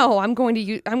anymore? No, I'm going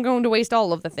to waste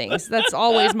all of the things. That's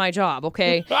always my job,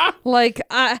 okay? Like,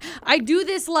 I do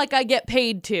this like I get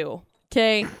paid to,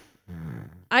 okay?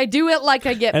 I do it like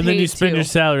I get paid to. And then you spend your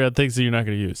salary on things that you're not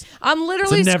going to use. I'm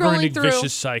literally it's a scrolling never-ending through.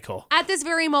 vicious cycle. At this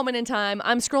very moment in time,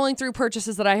 I'm scrolling through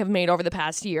purchases that I have made over the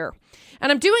past year. And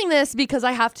I'm doing this because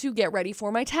I have to get ready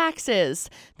for my taxes.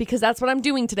 Because that's what I'm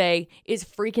doing today is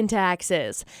freaking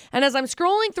taxes. And as I'm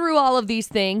scrolling through all of these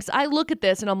things, I look at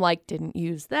this and I'm like, didn't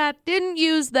use that, didn't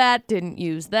use that, didn't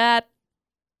use that.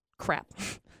 Crap.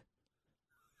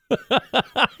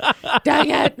 Dang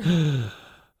it.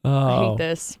 I hate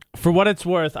this. For what it's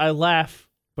worth, I laugh,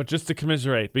 but just to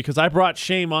commiserate, because I brought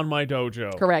shame on my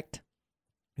dojo. Correct.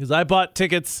 Because I bought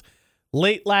tickets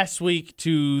late last week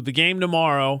to the game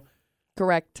tomorrow.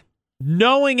 Correct.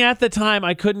 Knowing at the time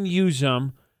I couldn't use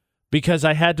them because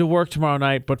I had to work tomorrow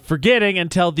night, but forgetting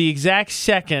until the exact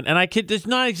second, and there's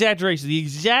not exaggeration, the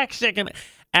exact second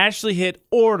Ashley hit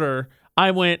order, I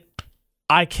went,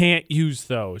 I can't use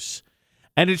those.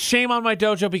 And it's shame on my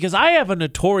dojo because I have a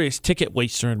notorious ticket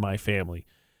waster in my family.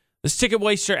 This ticket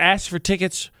waster asks for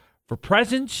tickets for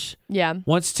presents. Yeah.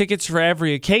 Wants tickets for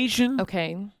every occasion.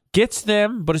 Okay. Gets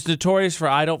them, but is notorious for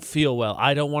I don't feel well.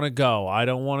 I don't want to go. I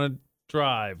don't want to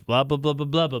drive. Blah, blah, blah, blah,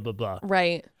 blah, blah, blah, blah.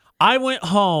 Right. I went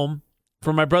home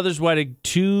for my brother's wedding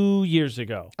 2 years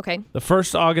ago. Okay. The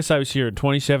 1st August I was here in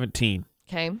 2017.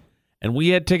 Okay. And we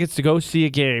had tickets to go see a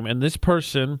game. And this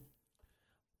person,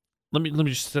 let me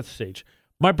just set the stage.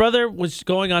 My brother was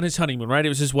going on his honeymoon, right? It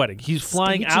was his wedding. He's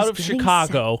flying out of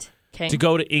Chicago to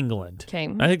go to England. Okay.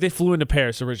 I think they flew into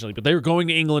Paris originally, but they were going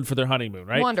to England for their honeymoon,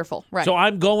 right? Wonderful. Right. So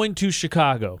I'm going to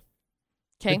Chicago.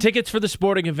 Okay. The tickets for the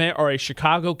sporting event are a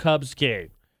Chicago Cubs game.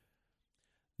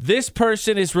 This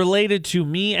person is related to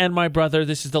me and my brother.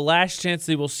 This is the last chance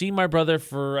they will see my brother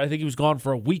for, I think he was gone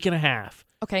for a week and a half.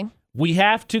 Okay. We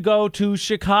have to go to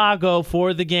Chicago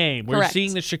for the game. We're Correct.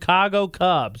 seeing the Chicago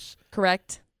Cubs.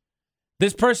 Correct.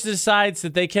 This person decides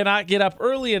that they cannot get up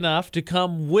early enough to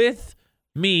come with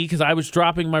me, because I was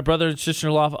dropping my brother and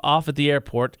sister-in-law off at the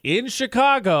airport in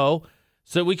Chicago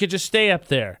so we could just stay up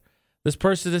there. This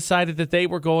person decided that they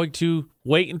were going to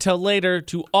wait until later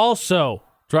to also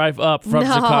drive up from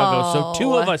Chicago. So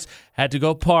 2 of us had to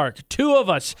go park. 2 of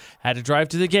us had to drive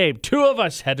to the game. 2 of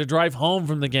us had to drive home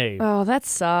from the game. Oh, that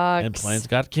sucks. And plans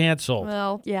got canceled.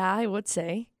 Well, yeah, I would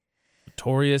say.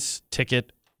 Notorious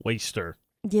ticket waster.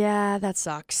 Yeah, that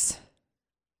sucks.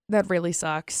 That really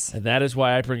sucks. And that is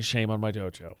why I bring shame on my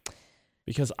dojo.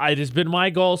 Because it has been my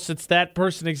goal since that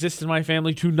person exists in my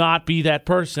family to not be that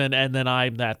person, and then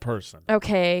I'm that person.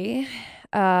 Okay.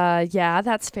 Yeah,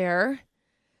 that's fair.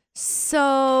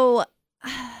 So,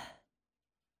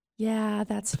 yeah,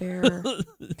 that's fair.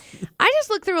 I just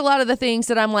looked through a lot of the things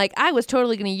that I'm like, I was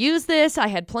totally going to use this. I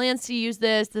had plans to use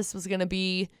this. This was going to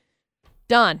be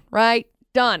done, right?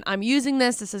 Done. I'm using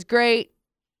this. This is great.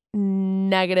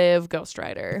 Negative Ghost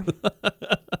Rider.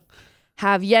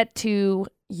 Have yet to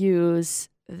use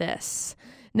this.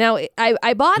 Now,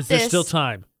 I bought this. Is there still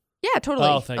time? Yeah, totally.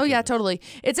 Oh, thank yeah, goodness. totally.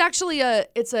 It's actually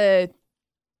it's a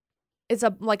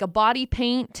like a body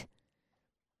paint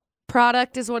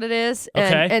product is what it is.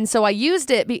 And so I used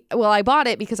it. I bought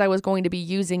it because I was going to be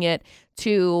using it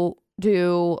to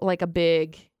do like a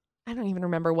big, I don't even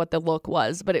remember what the look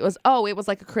was, but it was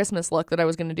like a Christmas look that I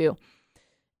was going to do.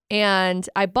 And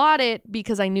I bought it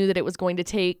because I knew that it was going to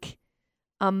take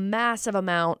a massive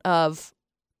amount of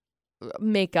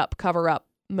makeup cover-up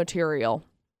material.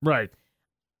 Right.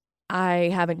 I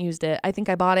haven't used it. I think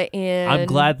I bought it in I'm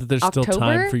glad that there's October. still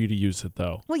time for you to use it,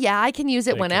 though. Well, yeah, I can use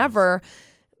it whenever,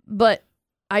 but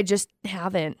I just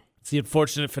haven't. It's the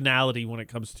unfortunate finality when it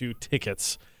comes to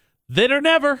tickets. Then or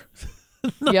never.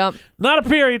 Yep. Not a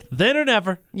period. Then or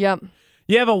never. Yep.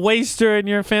 You have a waster in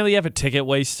your family. You have a ticket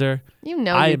waster. You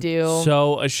know I you am do.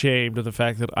 so ashamed of the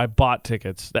fact that I bought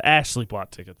tickets. That Ashley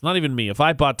bought tickets. Not even me. If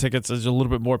I bought tickets, there's a little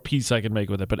bit more peace I can make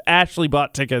with it. But Ashley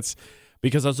bought tickets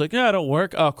because I was like, I don't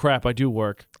work. Oh, crap, I do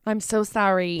work. I'm so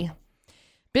sorry.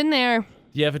 Been there.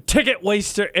 You have a ticket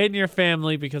waster in your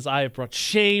family because I have brought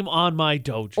shame on my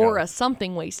dojo. Or a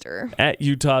something waster. At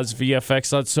Utah's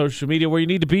VFX on social media, where you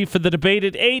need to be for the debate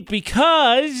at 8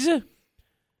 because...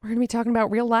 We're going to be talking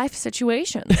about real life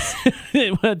situations.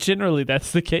 Well, generally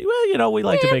that's the case. Well, we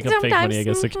like to make up fake money, I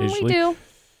guess, occasionally. We do.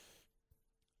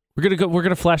 We're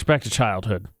gonna flash back to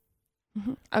childhood.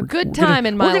 A good time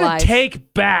in my life. We're gonna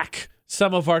take back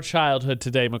some of our childhood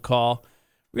today, McCall.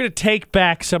 We're gonna take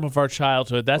back some of our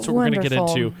childhood. That's what we're gonna get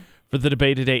into for the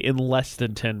debate today in less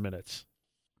than 10 minutes.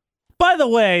 By the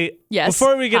way,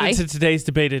 before we get into today's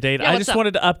debate today, I just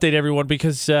wanted to update everyone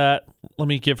because let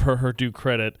me give her due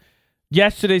credit.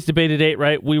 Yesterday's debate at 8,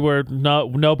 right? We were no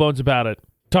bones about it.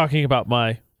 Talking about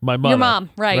my mother. Your mom,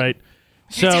 right.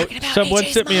 So someone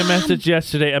sent me a message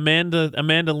yesterday.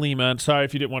 Amanda Lima, I'm sorry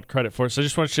if you didn't want credit for it. So I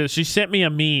just want to share. She sent me a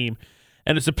meme,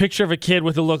 and it's a picture of a kid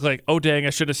with a look like, oh, dang, I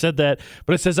should have said that.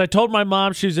 But it says, I told my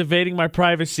mom she was invading my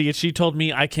privacy, and she told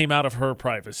me I came out of her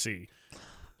privacy.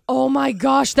 Oh, my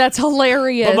gosh, that's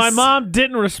hilarious. But my mom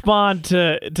didn't respond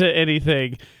to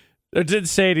anything. Or didn't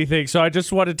say anything, so I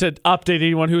just wanted to update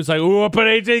anyone who was like, "Oh, but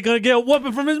AJ gonna get a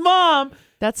whooping from his mom."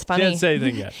 That's funny. She didn't say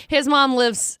anything yet. His mom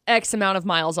lives X amount of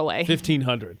miles away.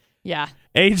 1,500. Yeah.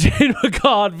 AJ and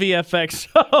McCall at VFX.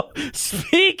 So,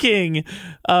 speaking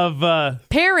of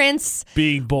parents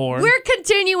being born, we're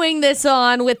continuing this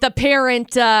on with the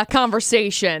parent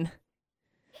conversation.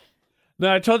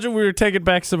 Now, I told you we were taking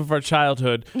back some of our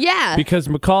childhood. Yeah. Because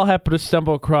McCall happened to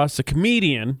stumble across a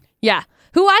comedian. Yeah.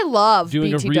 Who I love,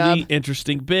 doing BT a really Dub.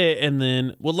 interesting bit, and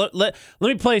then let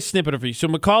me play a snippet of you. So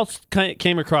McCall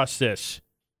came across this.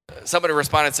 Somebody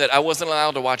responded and said, I wasn't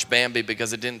allowed to watch Bambi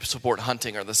because it didn't support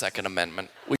hunting or the Second Amendment.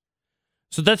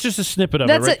 So that's just a snippet of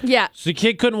it, right? Yeah. So the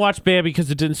kid couldn't watch Bambi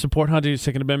because it didn't support hunting or the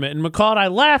Second Amendment, and McCall and I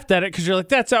laughed at it because you're like,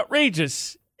 that's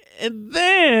outrageous. And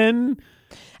then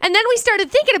we started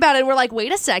thinking about it, and we're like,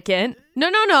 wait a second. No.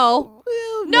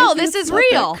 Well, no, this is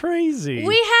real. Crazy.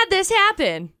 We had this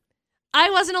happen. I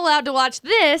wasn't allowed to watch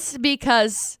this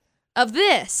because of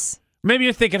this. Maybe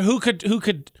you're thinking, who could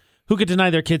deny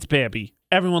their kids Bambi?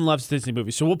 Everyone loves Disney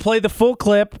movies. So we'll play the full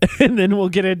clip and then we'll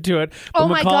get into it. Oh but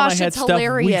my McCall gosh, and I had it's stuff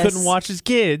hilarious. we couldn't watch as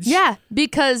kids. Yeah,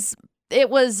 because it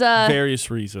was various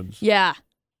reasons. Yeah.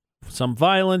 Some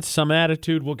violence, some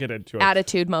attitude. We'll get into it.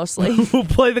 Attitude mostly. We'll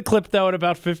play the clip though in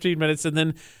about 15 minutes and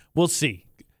then we'll see.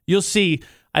 You'll see.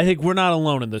 I think we're not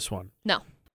alone in this one. No.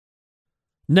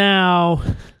 Now,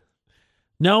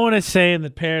 no one is saying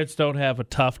that parents don't have a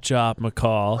tough job,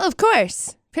 McCall. Of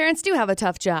course. Parents do have a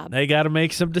tough job. They got to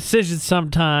make some decisions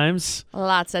sometimes.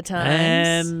 Lots of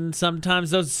times. And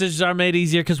sometimes those decisions are made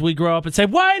easier because we grow up and say,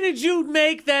 why did you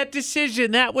make that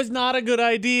decision? That was not a good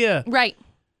idea. Right.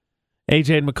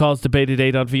 AJ and McCall's Debate at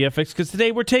 8 on VFX, because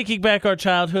today we're taking back our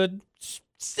childhood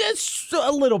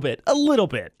a little bit.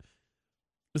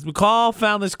 Because McCall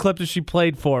found this clip that she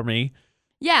played for me.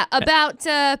 Yeah, about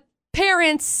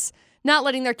parents not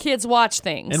letting their kids watch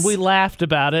things. And we laughed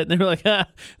about it, and they were like,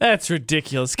 that's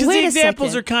ridiculous. Because the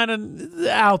examples are kind of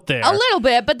out there. A little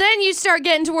bit, but then you start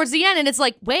getting towards the end, and it's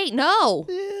like, wait, no.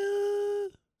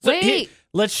 Wait.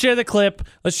 Let's share the clip.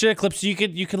 So you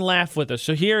can laugh with us.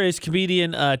 So here is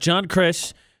comedian John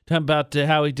Chris talking about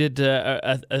how he did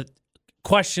a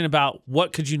question about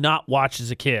what could you not watch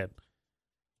as a kid.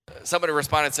 Somebody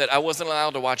responded and said, I wasn't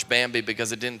allowed to watch Bambi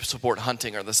because it didn't support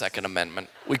hunting or the Second Amendment.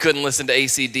 We couldn't listen to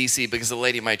AC/DC because the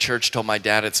lady in my church told my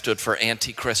dad it stood for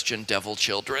anti-Christian devil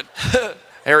children.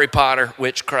 Harry Potter,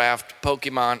 witchcraft,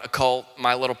 Pokemon, occult,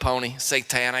 My Little Pony,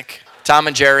 satanic. Tom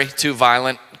and Jerry, too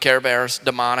violent. Care Bears,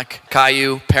 demonic.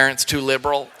 Caillou, parents too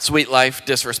liberal. Sweet Life,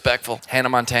 disrespectful. Hannah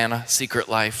Montana, Secret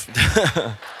Life.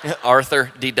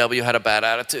 Arthur, DW had a bad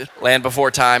attitude. Land Before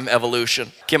Time,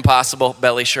 Evolution. Kim Possible,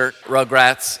 Belly Shirt.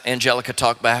 Rugrats, Angelica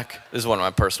Talkback. This is one of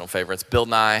my personal favorites. Bill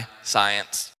Nye,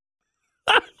 Science.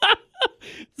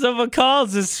 So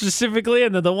McCall's is specifically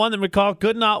in there. The one that McCall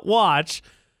could not watch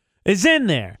is in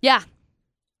there. Yeah.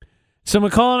 So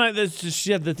McCall and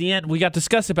I, at the end, we got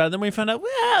discussed about it. Then we found out,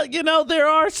 well, there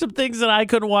are some things that I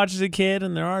couldn't watch as a kid,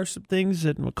 and there are some things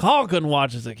that McCall couldn't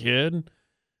watch as a kid.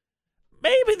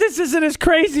 Maybe this isn't as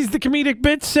crazy as the comedic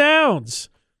bit sounds.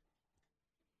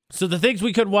 So the things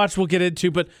we couldn't watch, we'll get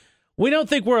into, but we don't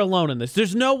think we're alone in this.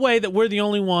 There's no way that we're the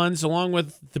only ones, along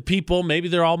with the people, maybe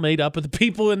they're all made up, but the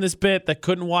people in this bit that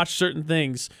couldn't watch certain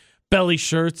things, belly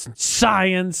shirts and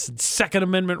science and Second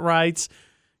Amendment rights,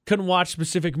 couldn't watch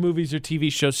specific movies or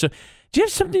TV shows. So do you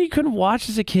have something you couldn't watch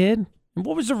as a kid? And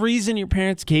what was the reason your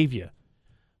parents gave you?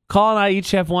 Call and I each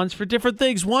have ones for different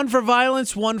things. One for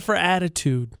violence, one for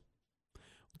attitude.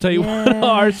 I'll tell you what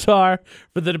ours are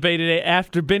for the debate today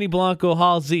after Benny Blanco,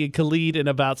 Halsey, and Kool-Aid in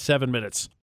about 7 minutes.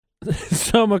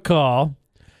 So McCall,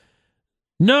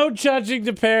 no judging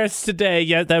the parents today.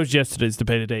 Yeah, that was yesterday's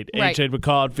debate today. Right. AJ and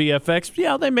McCall at VFX.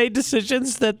 Yeah, they made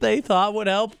decisions that they thought would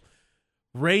help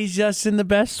raise us in the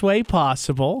best way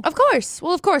possible. Of course.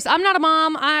 Well, of course. I'm not a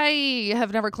mom. I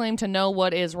have never claimed to know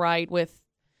what is right with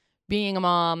being a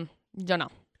mom. Don't know.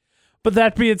 But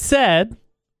that being said,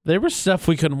 there was stuff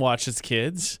we couldn't watch as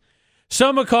kids.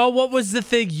 So, McCall, what was the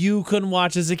thing you couldn't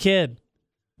watch as a kid?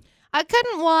 I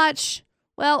couldn't watch.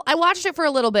 Well, I watched it for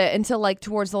a little bit until like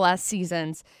towards the last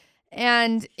seasons.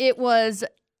 And it was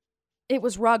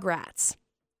Rugrats.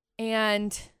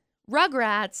 And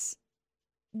Rugrats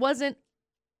wasn't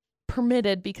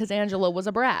permitted because Angela was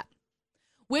a brat,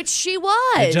 which she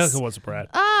was. Angelica was a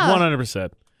brat.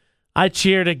 100%. I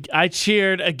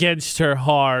cheered against her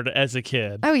hard as a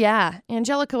kid. Oh yeah,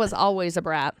 Angelica was always a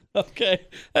brat. Okay.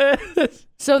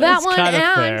 So that one,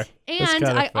 fair. and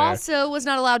I also was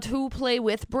not allowed to play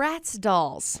with Bratz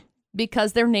dolls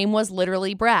because their name was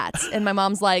literally Bratz, and my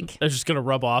mom's like, they're just gonna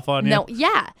rub off on you. No,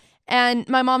 yeah. And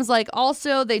my mom's like,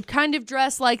 also, they kind of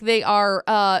dress like they are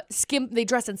they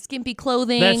dress in skimpy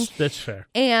clothing. That's fair.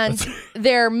 And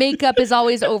their makeup is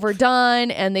always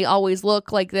overdone, and they always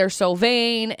look like they're so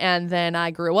vain. And then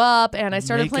I grew up, and I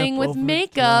started playing with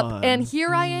makeup, and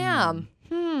here I am.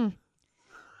 Who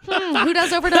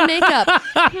does overdone makeup?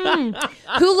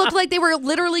 Who looked like they were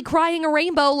literally crying a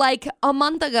rainbow like a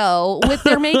month ago with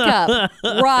their makeup?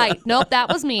 Right. Nope, that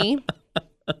was me.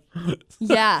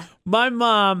 Yeah. My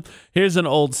mom, here's an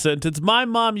old sentence. My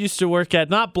mom used to work at,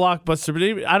 not Blockbuster,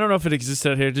 but I don't know if it exists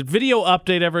out here. Did Video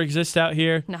Update ever exist out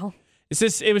here? No.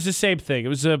 It was the same thing. It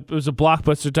was a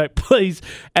Blockbuster type place,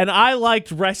 and I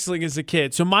liked wrestling as a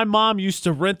kid. So my mom used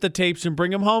to rent the tapes and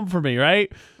bring them home for me,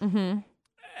 right? Mm-hmm.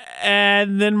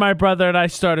 And then my brother and I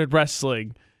started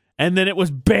wrestling. And then it was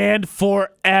banned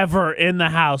forever in the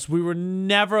house. We were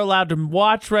never allowed to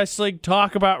watch wrestling,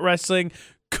 talk about wrestling,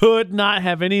 could not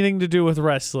have anything to do with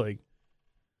wrestling.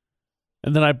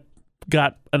 And then I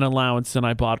got an allowance and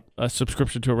I bought a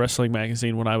subscription to a wrestling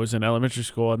magazine when I was in elementary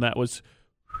school, and that was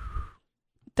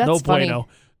no funny. bueno.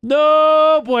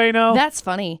 No bueno. That's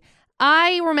funny.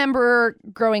 I remember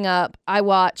growing up, I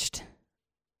watched,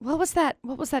 what was that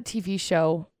TV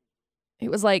show? It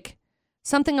was like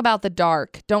something about the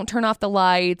dark. Don't turn off the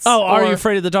lights. Oh, Are You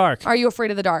Afraid of the Dark? Are You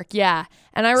Afraid of the Dark? Yeah.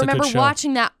 And I It's a remember good show.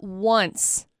 watching that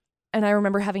once, and I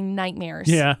remember having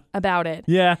nightmares about it.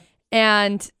 Yeah.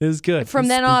 And It was good. from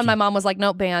then on, my mom was like,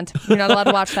 nope, banned. You're not allowed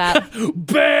to watch that.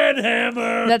 Ban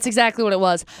Hammer. That's exactly what it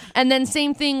was. And then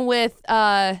same thing with,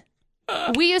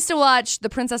 we used to watch The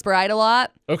Princess Bride a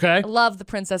lot. Okay. I love The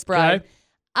Princess Bride. Okay.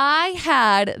 I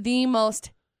had the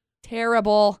most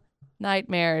terrible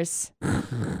nightmares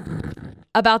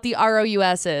about the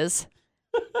ROUSs.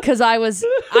 Because I was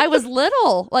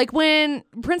little. Like when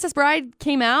Princess Bride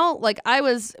came out, like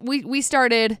we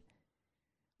started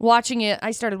watching it.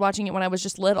 I started watching it when I was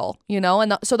just little,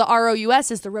 and so the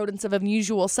ROUS is the rodents of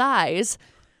unusual size.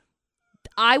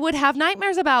 I would have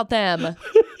nightmares about them.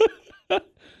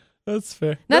 That's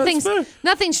fair.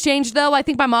 Nothing's changed though. I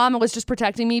think my mom was just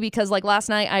protecting me because like last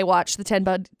night I watched the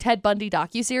Ted Bundy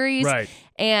docuseries. Right.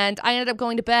 And I ended up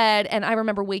going to bed and I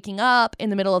remember waking up in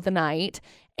the middle of the night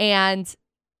and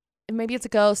maybe it's a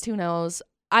ghost, who knows.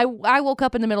 I woke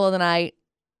up in the middle of the night.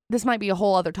 This might be a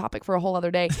whole other topic for a whole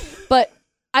other day. But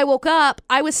I woke up,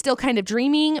 I was still kind of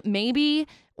dreaming, maybe,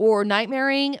 or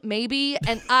nightmaring, maybe,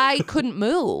 and I couldn't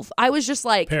move. I was just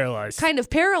like kind of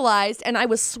paralyzed, and I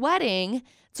was sweating.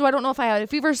 So I don't know if I had a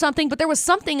fever or something, but there was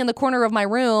something in the corner of my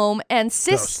room, and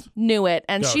Sis knew it,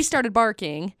 and she started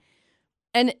barking.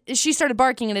 And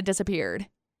it disappeared.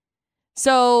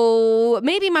 So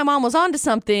maybe my mom was onto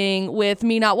something with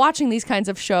me not watching these kinds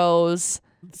of shows.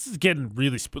 This is getting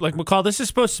really like McCall. This is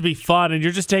supposed to be fun, and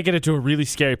you're just taking it to a really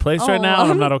scary place right now.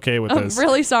 And I'm not okay with this. I'm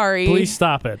really sorry. Please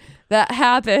stop it. That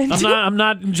happened. I'm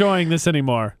not enjoying this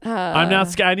anymore. I'm now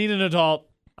scared. I need an adult.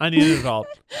 I don't know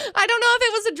if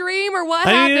it was a dream or what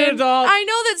happened. I need an adult. I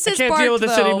know that Sis I can't deal with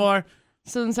this anymore.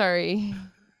 So I'm sorry.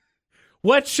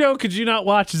 What show could you not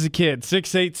watch as a kid?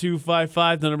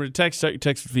 68255, the number to text. Start your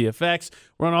text with VFX.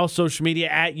 We're on all social media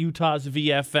at Utah's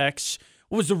VFX.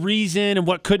 What was the reason and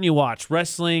what couldn't you watch?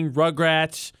 Wrestling,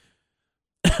 Rugrats,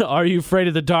 Are You Afraid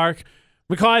of the Dark?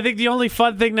 McCall, I think the only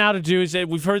fun thing now to do is that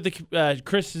we've heard the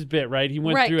Chris's bit, right? He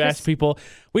went through, asked people.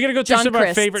 We got to go through some of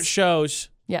our favorite shows.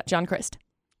 Yeah, John Christ.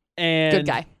 And good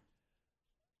guy.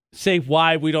 Say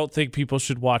why we don't think people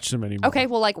should watch them anymore. Okay,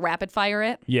 well, like rapid fire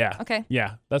it. Yeah. Okay.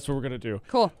 Yeah, that's what we're going to do.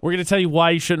 Cool. We're going to tell you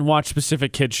why you shouldn't watch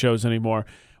specific kids shows anymore.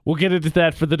 We'll get into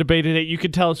that for the debate today. You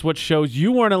can tell us what shows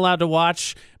you weren't allowed to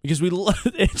watch because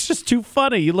it's just too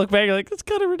funny. You look back, you're like, that's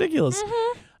kind of ridiculous.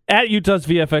 Mm-hmm. At Utah's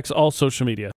VFX, all social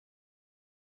media.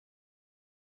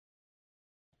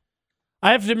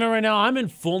 I have to admit right now, I'm in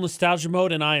full nostalgia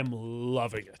mode, and I am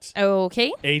loving it.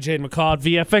 Okay. AJ and McCall at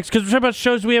VFX, because we're talking about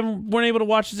shows we weren't able to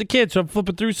watch as a kid, so I'm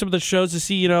flipping through some of the shows to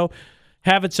see,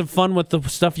 having some fun with the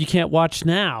stuff you can't watch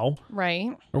now.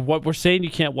 Right. Or what we're saying you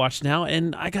can't watch now,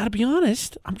 and I gotta be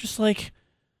honest, I'm just like,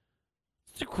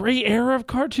 it's a great era of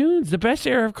cartoons. The best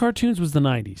era of cartoons was the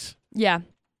 90s. Yeah.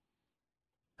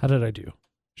 How did I do?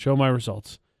 Show my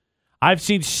results. I've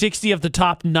seen 60 of the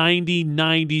top 90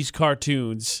 90s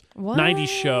cartoons, what? 90s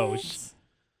shows.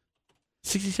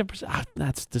 67%.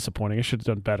 That's disappointing. I should have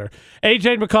done better.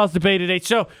 AJ and McCall's debate today.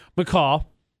 So, McCall,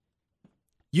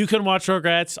 you couldn't watch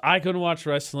Rugrats. I couldn't watch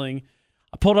wrestling.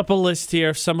 I pulled up a list here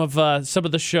of some of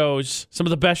the shows, some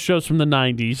of the best shows from the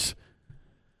 90s.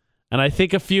 And I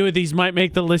think a few of these might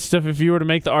make the list of if you were to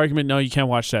make the argument, no, you can't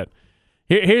watch that.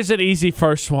 Here's an easy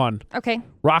first one. Okay.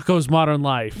 Rocko's Modern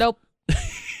Life. Nope.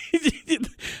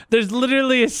 There's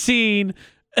literally a scene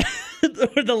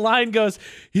where the line goes,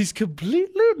 he's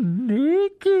completely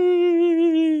naked.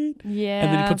 Yeah.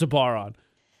 And then he puts a bar on.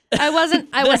 I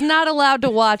was not allowed to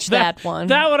watch that one.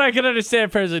 That one I can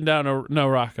understand. President down, no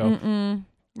Rocco. Mm-mm.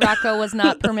 Rocco was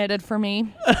not permitted for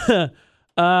me.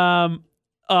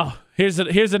 Here's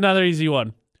another easy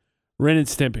one. Ren and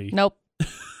Stimpy. Nope.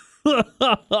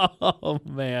 Oh,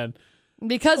 man.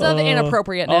 Because of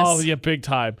inappropriateness. Oh, yeah, big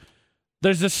time.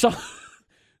 There's this song.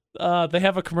 They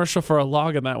have a commercial for a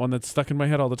log in that one that's stuck in my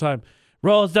head all the time.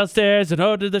 Rolls downstairs and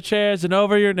over the chairs and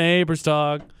over your neighbor's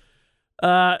dog.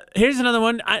 Here's another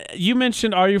one. You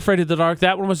mentioned Are You Afraid of the Dark?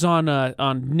 That one was on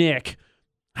Nick.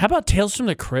 How about Tales from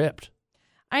the Crypt?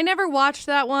 I never watched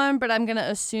that one, but I'm going to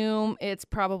assume it's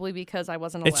probably because I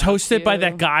wasn't allowed It's hosted to. by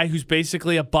that guy who's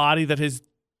basically a body that has,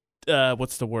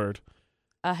 what's the word?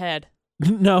 A head.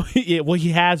 No, well,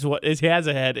 he has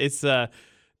a head. It's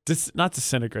not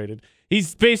disintegrated.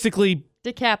 He's basically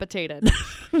decapitated.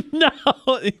 No,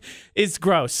 it's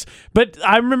gross. But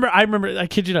I remember. I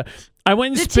kid you not. I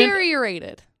went and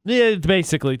deteriorated. Yeah,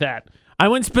 basically that. I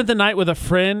went and spent the night with a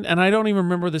friend, and I don't even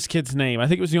remember this kid's name. I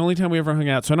think it was the only time we ever hung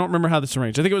out, so I don't remember how this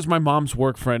arranged. I think it was my mom's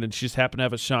work friend, and she just happened to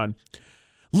have a son.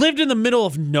 Lived in the middle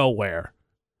of nowhere.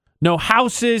 No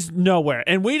houses, nowhere.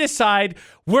 And we decide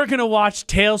we're going to watch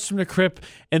Tales from the Crypt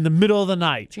in the middle of the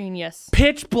night. Genius.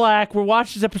 Pitch black. We're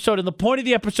watching this episode, and the point of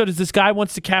the episode is this guy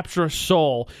wants to capture a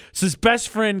soul. So his best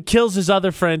friend kills his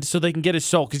other friend so they can get his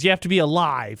soul, because you have to be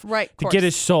alive to get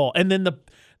his soul. And then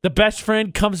the best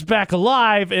friend comes back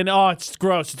alive, and it's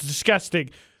gross. It's disgusting.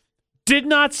 Did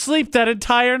not sleep that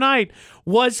entire night.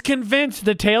 Was convinced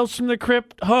the Tales from the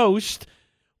Crypt host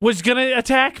was going to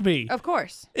attack me. Of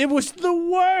course. It was the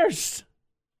worst.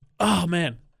 Oh,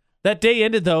 man. That day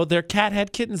ended, though. Their cat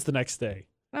had kittens the next day.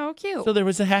 Oh, cute. So there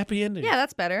was a happy ending. Yeah,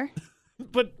 that's better.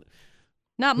 But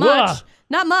not much.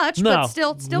 Not much, no. but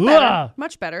still better.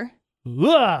 Much better.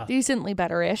 Decently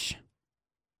better-ish.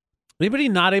 Anybody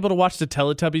not able to watch the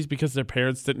Teletubbies because their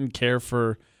parents didn't care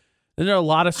for... And there are a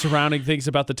lot of surrounding things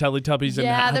about the Teletubbies. And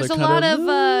how there's they're a lot of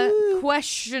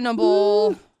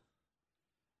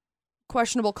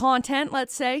questionable content,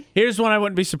 let's say. Here's one I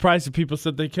wouldn't be surprised if people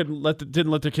said they didn't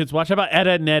let their kids watch. How about Ed,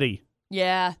 Edd and Eddy?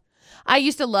 Yeah. I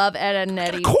used to love Ed, Edd and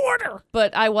Eddy. Quarter!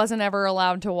 But I wasn't ever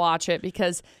allowed to watch it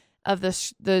because of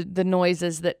the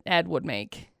noises that Ed would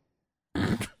make.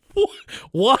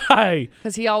 Why?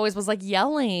 Because he always was like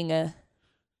yelling.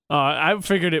 I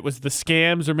figured it was the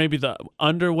scams or maybe the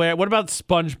underwear. What about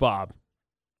SpongeBob?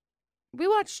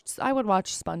 I would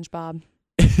watch SpongeBob.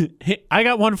 Hey, I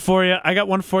got one for you.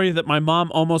 That my mom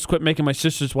almost quit making my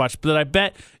sisters watch, but I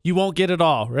bet you won't get it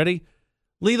all. Ready?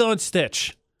 Lilo and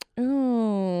Stitch.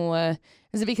 Ooh.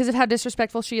 Is it because of how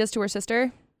disrespectful she is to her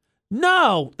sister?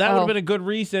 No, that would have been a good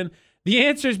reason. The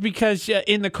answer is because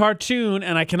in the cartoon,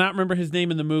 and I cannot remember his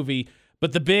name in the movie,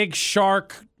 but the big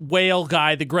shark whale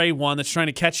guy, the gray one that's trying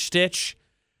to catch Stitch.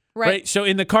 Right. So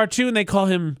in the cartoon, they call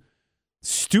him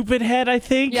Stupid Head, I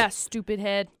think. Yeah, Stupid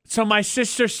Head. So my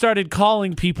sister started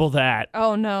calling people that.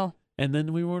 Oh, no. And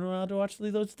then we weren't allowed to watch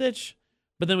Lilo and Stitch.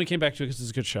 But then we came back to it because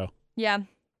it's a good show. Yeah.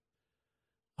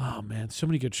 Oh, man. So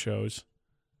many good shows.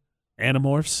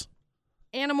 Animorphs.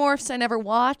 I never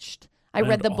watched. I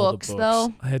read the books,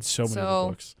 though. I had so many of the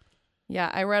books.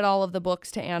 Yeah, I read all of the books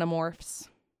to Animorphs.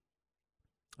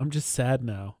 I'm just sad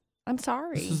now. I'm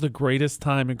sorry. This is the greatest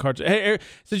time in cartoon. Hey,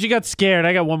 since you got scared,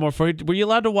 I got one more for you. Were you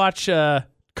allowed to watch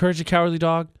Courage the Cowardly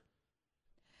Dog?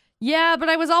 Yeah, but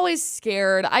I was always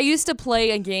scared. I used to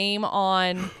play a game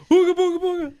on... Booga, booga,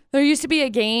 booga. There used to be a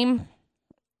game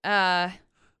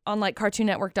on like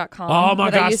CartoonNetwork.com. Oh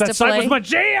my gosh, that site was my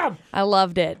jam! I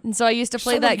loved it. And so I used to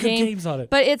play that game. Good games on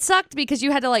it. But it sucked because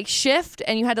you had to like shift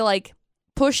and you had to like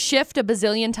push shift a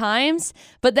bazillion times,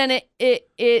 but then it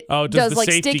does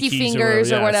like sticky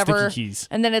fingers or whatever. Sticky keys.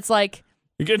 And then it's like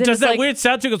it does that like, weird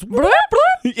sound too. It goes bloop,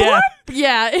 bloop, yeah. Bloop.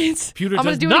 Yeah, it's computer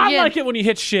does not like it when you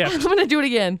hit shift. I'm gonna do it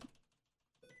again.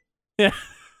 Yeah.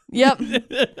 Yep.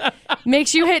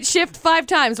 Makes you hit shift 5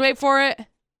 times. Wait for it.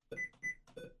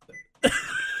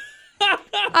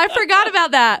 I forgot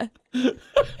about that.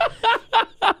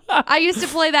 I used to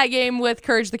play that game with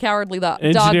Courage the Cowardly Dog.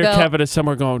 Engineer Kevin is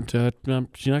somewhere going,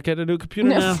 she's not getting a new computer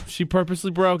now. She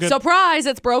purposely broke it. Surprise,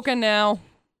 it's broken now.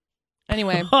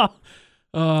 Anyway,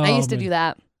 I used to do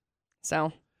that.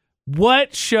 So,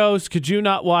 what shows could you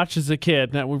not watch as a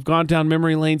kid? Now, we've gone down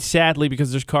memory lane, sadly,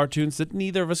 because there's cartoons that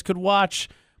neither of us could watch.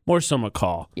 More so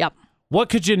McCall. Yep. What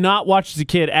could you not watch as a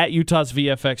kid at Utah's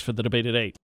VFX for the debate at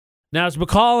 8? Now, as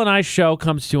McCall and I's show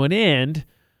comes to an end,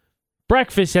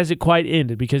 breakfast hasn't quite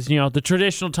ended because, you know, the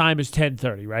traditional time is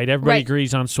 10:30, right? Everybody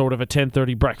agrees on sort of a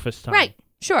 10:30 breakfast time. Right,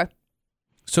 sure.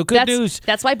 So good news.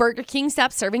 That's why Burger King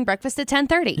stopped serving breakfast at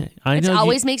 10:30. I know it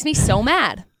always makes me so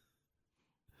mad.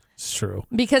 It's true.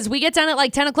 Because we get done at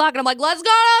like 10 o'clock and I'm like, let's go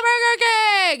to Burger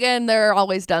King! And they're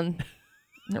always done.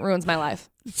 It ruins my life.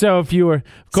 So if you were,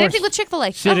 of course, same thing with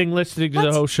Chick-fil-A. Sitting listening to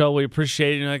the whole show, we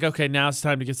appreciate it. And you're like, okay, now it's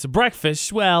time to get some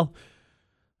breakfast. Well,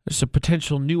 there's some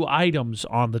potential new items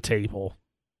on the table,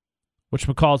 which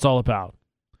McCall's all about.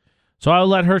 So I'll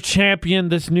let her champion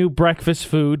this new breakfast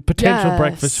food, potential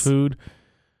breakfast food,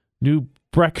 new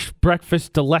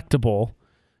breakfast delectable.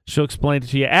 She'll explain it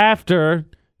to you after,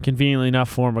 conveniently enough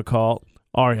for McCall,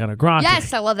 Ariana Grande.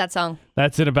 Yes, I love that song.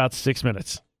 That's in about 6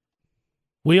 minutes.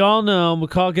 We all know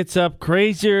McCall gets up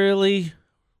crazy early,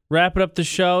 wrapping up the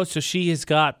show, so she has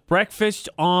got breakfast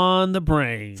on the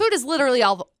brain. Food is literally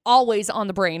always on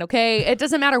the brain, okay? It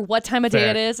doesn't matter what time of day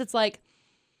it is. It's like,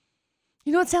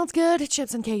 you know what sounds good?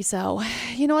 Chips and queso.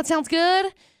 You know what sounds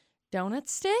good? Donut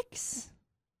sticks.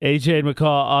 AJ and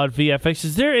McCall on VFX.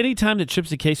 Is there any time that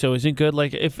chips and queso isn't good?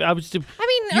 Like if I was to...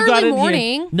 early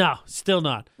morning. No, still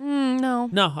not. No.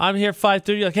 No, I'm here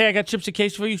 5:30. Like, hey, I got chips and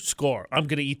queso for you. Score. I'm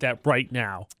going to eat that right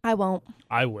now. I won't.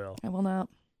 I will. I will not.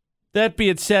 That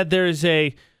being said, there is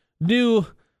a new...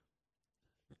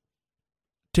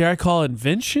 Dare I call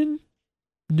invention?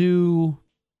 new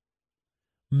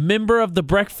member of the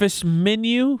breakfast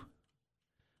menu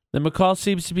that McCall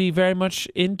seems to be very much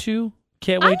into.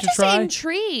 Can't wait to try. I'm just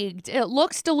intrigued. It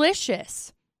looks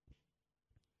delicious.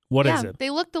 What is it? They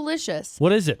look delicious.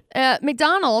 What is it?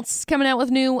 McDonald's is coming out with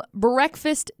new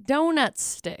breakfast donut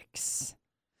sticks.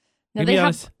 Now, To be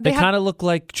honest, they kind of look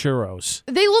like churros.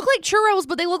 They look like churros,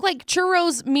 but they look like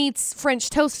churros meets French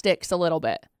toast sticks a little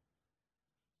bit.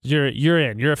 You're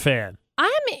in. You're a fan.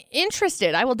 I'm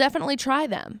interested. I will definitely try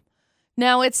them.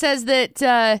 Now, it says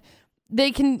that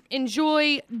they can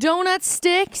enjoy donut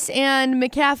sticks and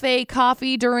McCafe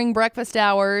coffee during breakfast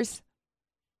hours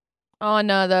on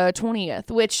the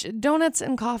 20th, which donuts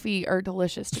and coffee are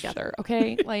delicious together,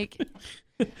 okay? Like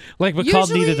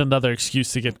McCall needed another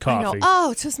excuse to get coffee. I know.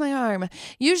 Oh, twist my arm.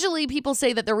 Usually people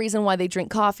say that the reason why they drink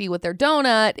coffee with their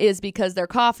donut is because their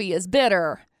coffee is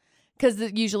bitter. Because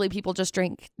usually people just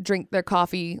drink their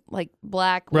coffee like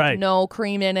black with no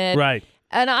cream in it. Right.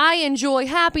 And I enjoy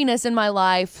happiness in my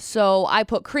life, so I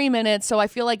put cream in it, so I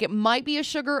feel like it might be a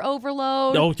sugar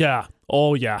overload.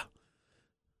 Oh, yeah.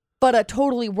 But a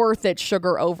totally worth it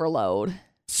sugar overload.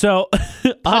 So,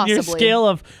 on your Possibly.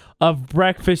 scale of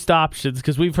breakfast options,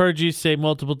 because we've heard you say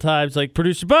multiple times, like,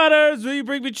 Producer Butters, will you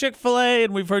bring me Chick-fil-A?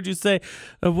 And we've heard you say,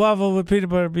 a waffle with peanut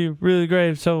butter would be really great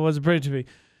if someone wasn't bringing it to me.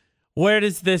 Where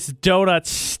does this donut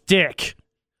stick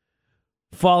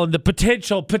fall in the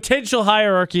potential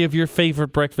hierarchy of your favorite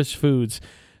breakfast foods?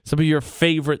 Some of your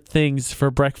favorite things for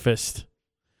breakfast.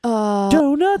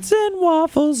 Donuts and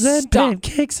waffles and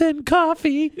pancakes and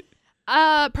coffee.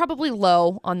 Probably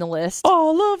low on the list.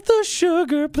 All of the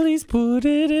sugar, please put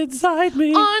it inside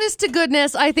me. Honest to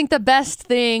goodness, I think the best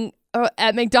thing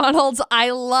at McDonald's, I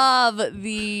love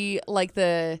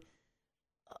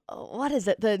what is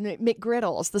it? The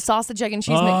McGriddles, the sausage, egg, and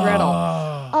cheese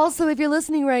McGriddle. Also, if you're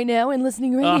listening right now and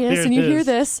listening right here, and you hear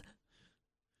this,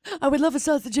 I would love a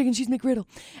sausage, egg, and cheese McGriddle.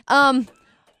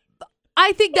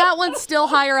 I think that one's still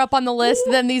higher up on the list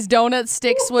than these donut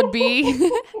sticks would be.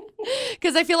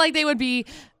 Because I feel like they would be,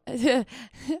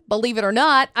 believe it or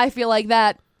not, I feel like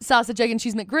that sausage, egg, and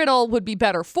cheese McGriddle would be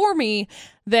better for me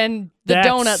than the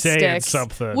donut sticks.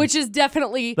 Something. Which is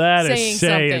definitely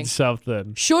saying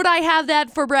something. Should I have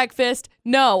that for breakfast?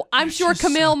 No. I'm sure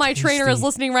Camille, my trainer, is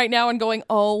listening right now and going,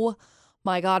 oh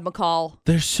my God, McCall.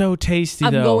 They're so tasty,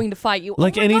 I'm though. going to fight you.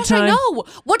 Like oh my anytime. Gosh, I know.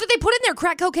 What did they put in there?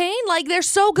 Crack cocaine? Like, they're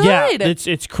so good. Yeah,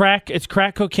 it's crack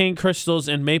cocaine crystals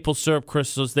and maple syrup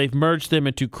crystals. They've merged them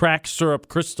into crack syrup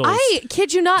crystals. I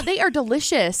kid you not. They are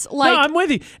delicious. Like, no, I'm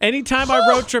with you. Anytime I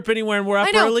road trip anywhere and we're up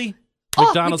early,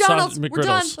 McDonald's sausage McGriddles. We're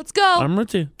done. Let's go. I'm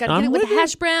with you. Gotta get it with the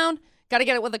hash brown. Gotta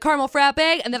get it with the caramel frappe.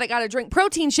 And then I gotta drink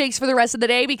protein shakes for the rest of the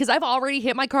day because I've already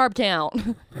hit my carb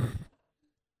count.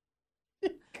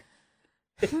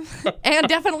 And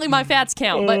definitely my fats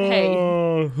count, but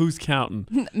hey. Who's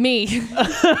counting? Me.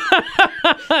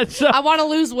 I want to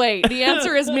lose weight. The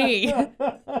answer is me.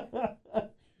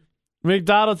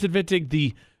 McDonald's inventing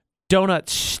the donut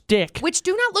stick. Which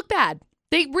do not look bad.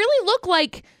 They really look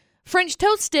like French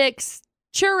toast sticks,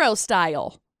 churro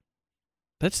style.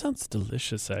 That sounds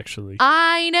delicious, actually.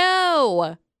 I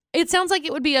know. It sounds like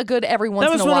it would be a good every once in a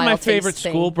while. That was one of my taste favorite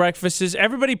thing. school breakfasts.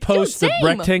 Everybody posts the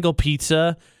rectangle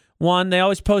pizza one. They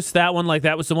always post that one like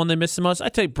that was the one they missed the most. I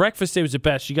tell you, breakfast day was the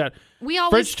best. You got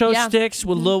French toast sticks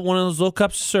with one of those little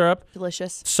cups of syrup.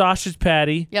 Delicious. Sausage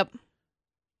patty. Yep.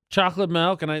 Chocolate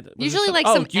milk. And usually like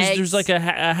some eggs. There's like a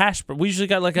hash brown. We usually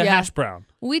got like a hash brown.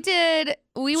 We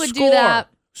would do that.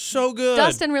 So good.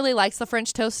 Dustin really likes the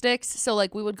French toast sticks, so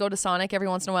like we would go to Sonic every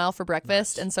once in a while for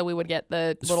breakfast, and so we would get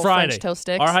the little French toast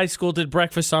sticks. Our high school did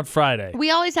breakfast on Friday.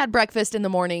 We always had breakfast in the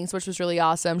mornings, which was really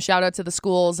awesome. Shout out to the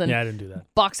schools and I didn't do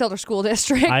that. Box Elder School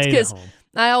District because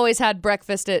I always had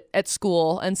breakfast at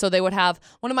school, and so they would have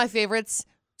one of my favorites.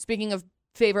 Speaking of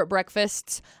favorite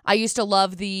breakfasts, I used to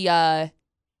love the.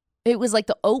 It was like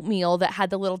the oatmeal that had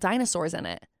the little dinosaurs in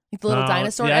it. Like the little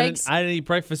dinosaur eggs. I didn't eat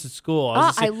breakfast at school.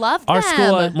 I love them. Our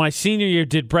school, my senior year,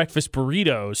 did breakfast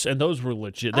burritos, and those were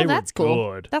legit. They were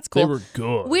cool. good. That's cool. They were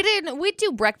good. We'd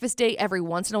do breakfast day every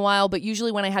once in a while, but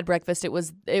usually when I had breakfast, it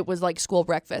was like school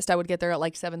breakfast. I would get there at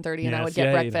like 7:30, and I would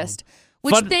get breakfast.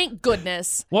 Which, thank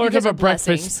goodness. Well, we're talking about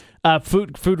breakfast,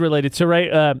 food related. So,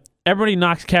 everybody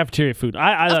knocks cafeteria food.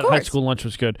 I thought high school lunch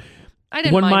was good. I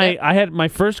didn't mind it. I had my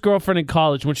first girlfriend in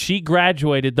college, when she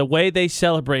graduated, the way they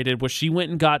celebrated was she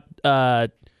went and got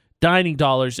dining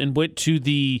dollars and went to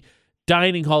the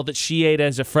dining hall that she ate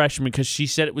as a freshman because she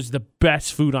said it was the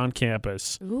best food on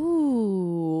campus.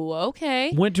 Ooh,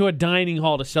 okay. Went to a dining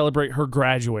hall to celebrate her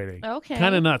graduating. Okay.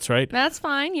 Kind of nuts, right? That's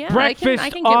fine, yeah. Breakfast I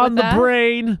can get on with the that.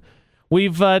 brain.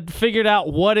 We've figured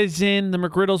out what is in the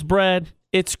McGriddles bread.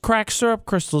 It's cracked syrup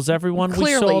crystals, everyone.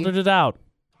 Clearly. We sorted it out.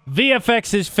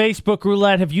 VFX's Facebook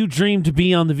roulette. Have you dreamed to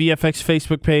be on the VFX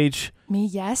Facebook page? Me,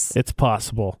 yes. It's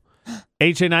possible.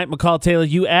 AJ Knight, McCall Taylor,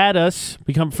 you add us,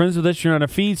 become friends with us. You're on our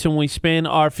feed, so when we spin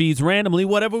our feeds randomly,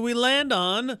 whatever we land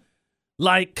on,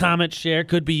 like, comment, share,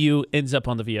 could be you, ends up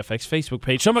on the VFX Facebook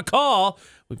page. So McCall,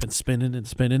 we've been spinning and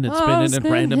spinning and spinning and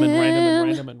random and random and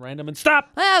random and random and stop.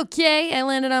 Okay, I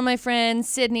landed on my friend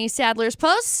Sydney Sadler's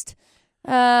post.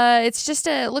 It's just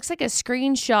it looks like a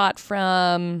screenshot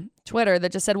from Twitter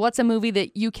that just said, "What's a movie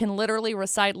that you can literally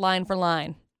recite line for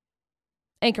line?"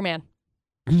 Anchorman.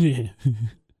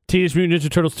 Teenage Mutant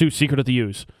Ninja Turtles 2: Secret of the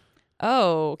Ooze.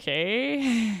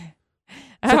 Okay.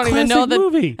 It's a classic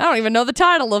movie. I don't even know the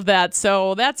title of that,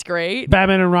 so that's great.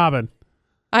 Batman and Robin.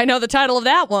 I know the title of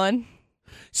that one.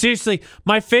 Seriously,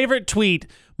 my favorite tweet,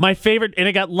 and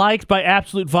it got liked by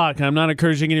Absolute Vodka. I'm not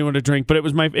encouraging anyone to drink, but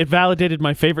it validated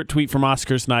my favorite tweet from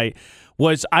Oscars night.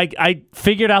 Was I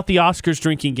figured out the Oscars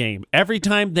drinking game. Every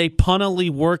time they punnily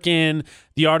work in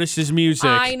the artist's music.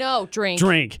 I know,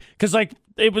 drink. Because I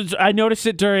noticed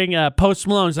it during Post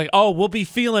Malone. It's like, oh, we'll be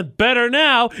feeling better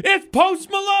now. It's Post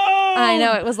Malone. I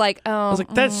know. It was like, oh. I was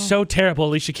like, that's so terrible,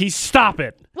 Alicia Keys. Stop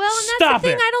it. Well, and that's the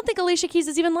thing. I don't think Alicia Keys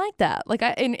is even like that. Like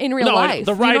in real life.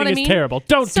 The writing is terrible.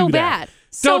 Don't do that. So bad.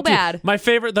 So bad. My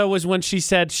favorite, though, was when she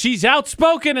said, she's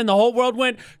outspoken, and the whole world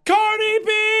went, Cardi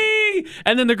B!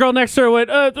 And then the girl next to her went,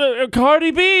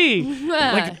 Cardi B!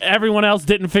 Like, everyone else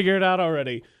didn't figure it out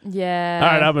already. Yeah. All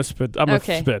right, I'm going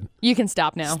to spin. You can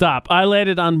stop now. Stop. I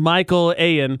landed on Michael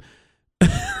Ayan.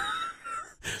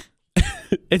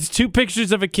 It's 2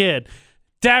 pictures of a kid.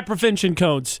 Dab prevention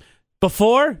cones.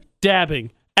 Before,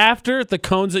 dabbing. After, the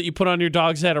cones that you put on your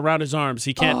dog's head around his arms.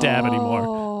 He can't dab anymore.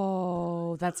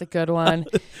 Oh, that's a good one.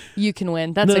 You can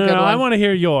win. That's a good one. I want to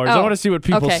hear yours. I want to see what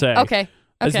people say. Okay.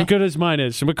 As good as mine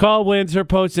is. So McCall wins. Her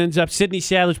post ends up. Sydney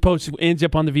Sadler's post ends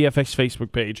up on the VFX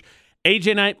Facebook page.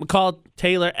 AJ Knight, McCall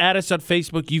Taylor, add us on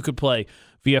Facebook. You could play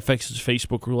VFX's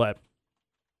Facebook roulette.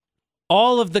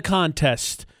 All of the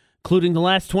contests, including the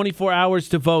last 24 hours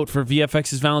to vote for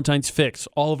VFX's Valentine's Fix,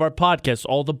 all of our podcasts,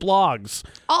 all the blogs.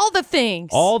 All the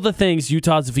things.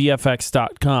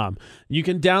 UtahsVFX.com. You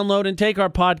can download and take our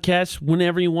podcasts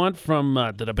whenever you want, from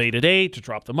The Debate at 8 to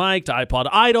Drop the Mic to iPod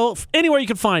Idol, anywhere you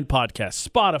can find podcasts.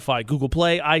 Spotify, Google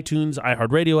Play, iTunes,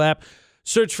 iHeartRadio app.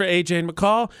 Search for AJ and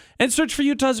McCall and search for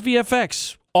Utah's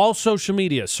VFX. All social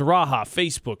media, Saraha,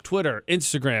 Facebook, Twitter,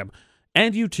 Instagram,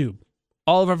 and YouTube.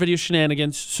 All of our video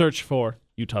shenanigans, search for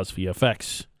Utah's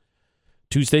VFX.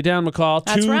 Tuesday down, McCall.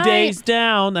 That's 2 right. days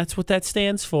down. That's what that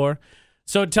stands for.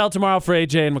 So until tomorrow for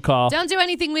AJ and McCall. Don't do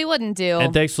anything we wouldn't do.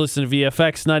 And thanks for listening to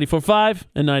VFX 94.5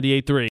 and 98.3.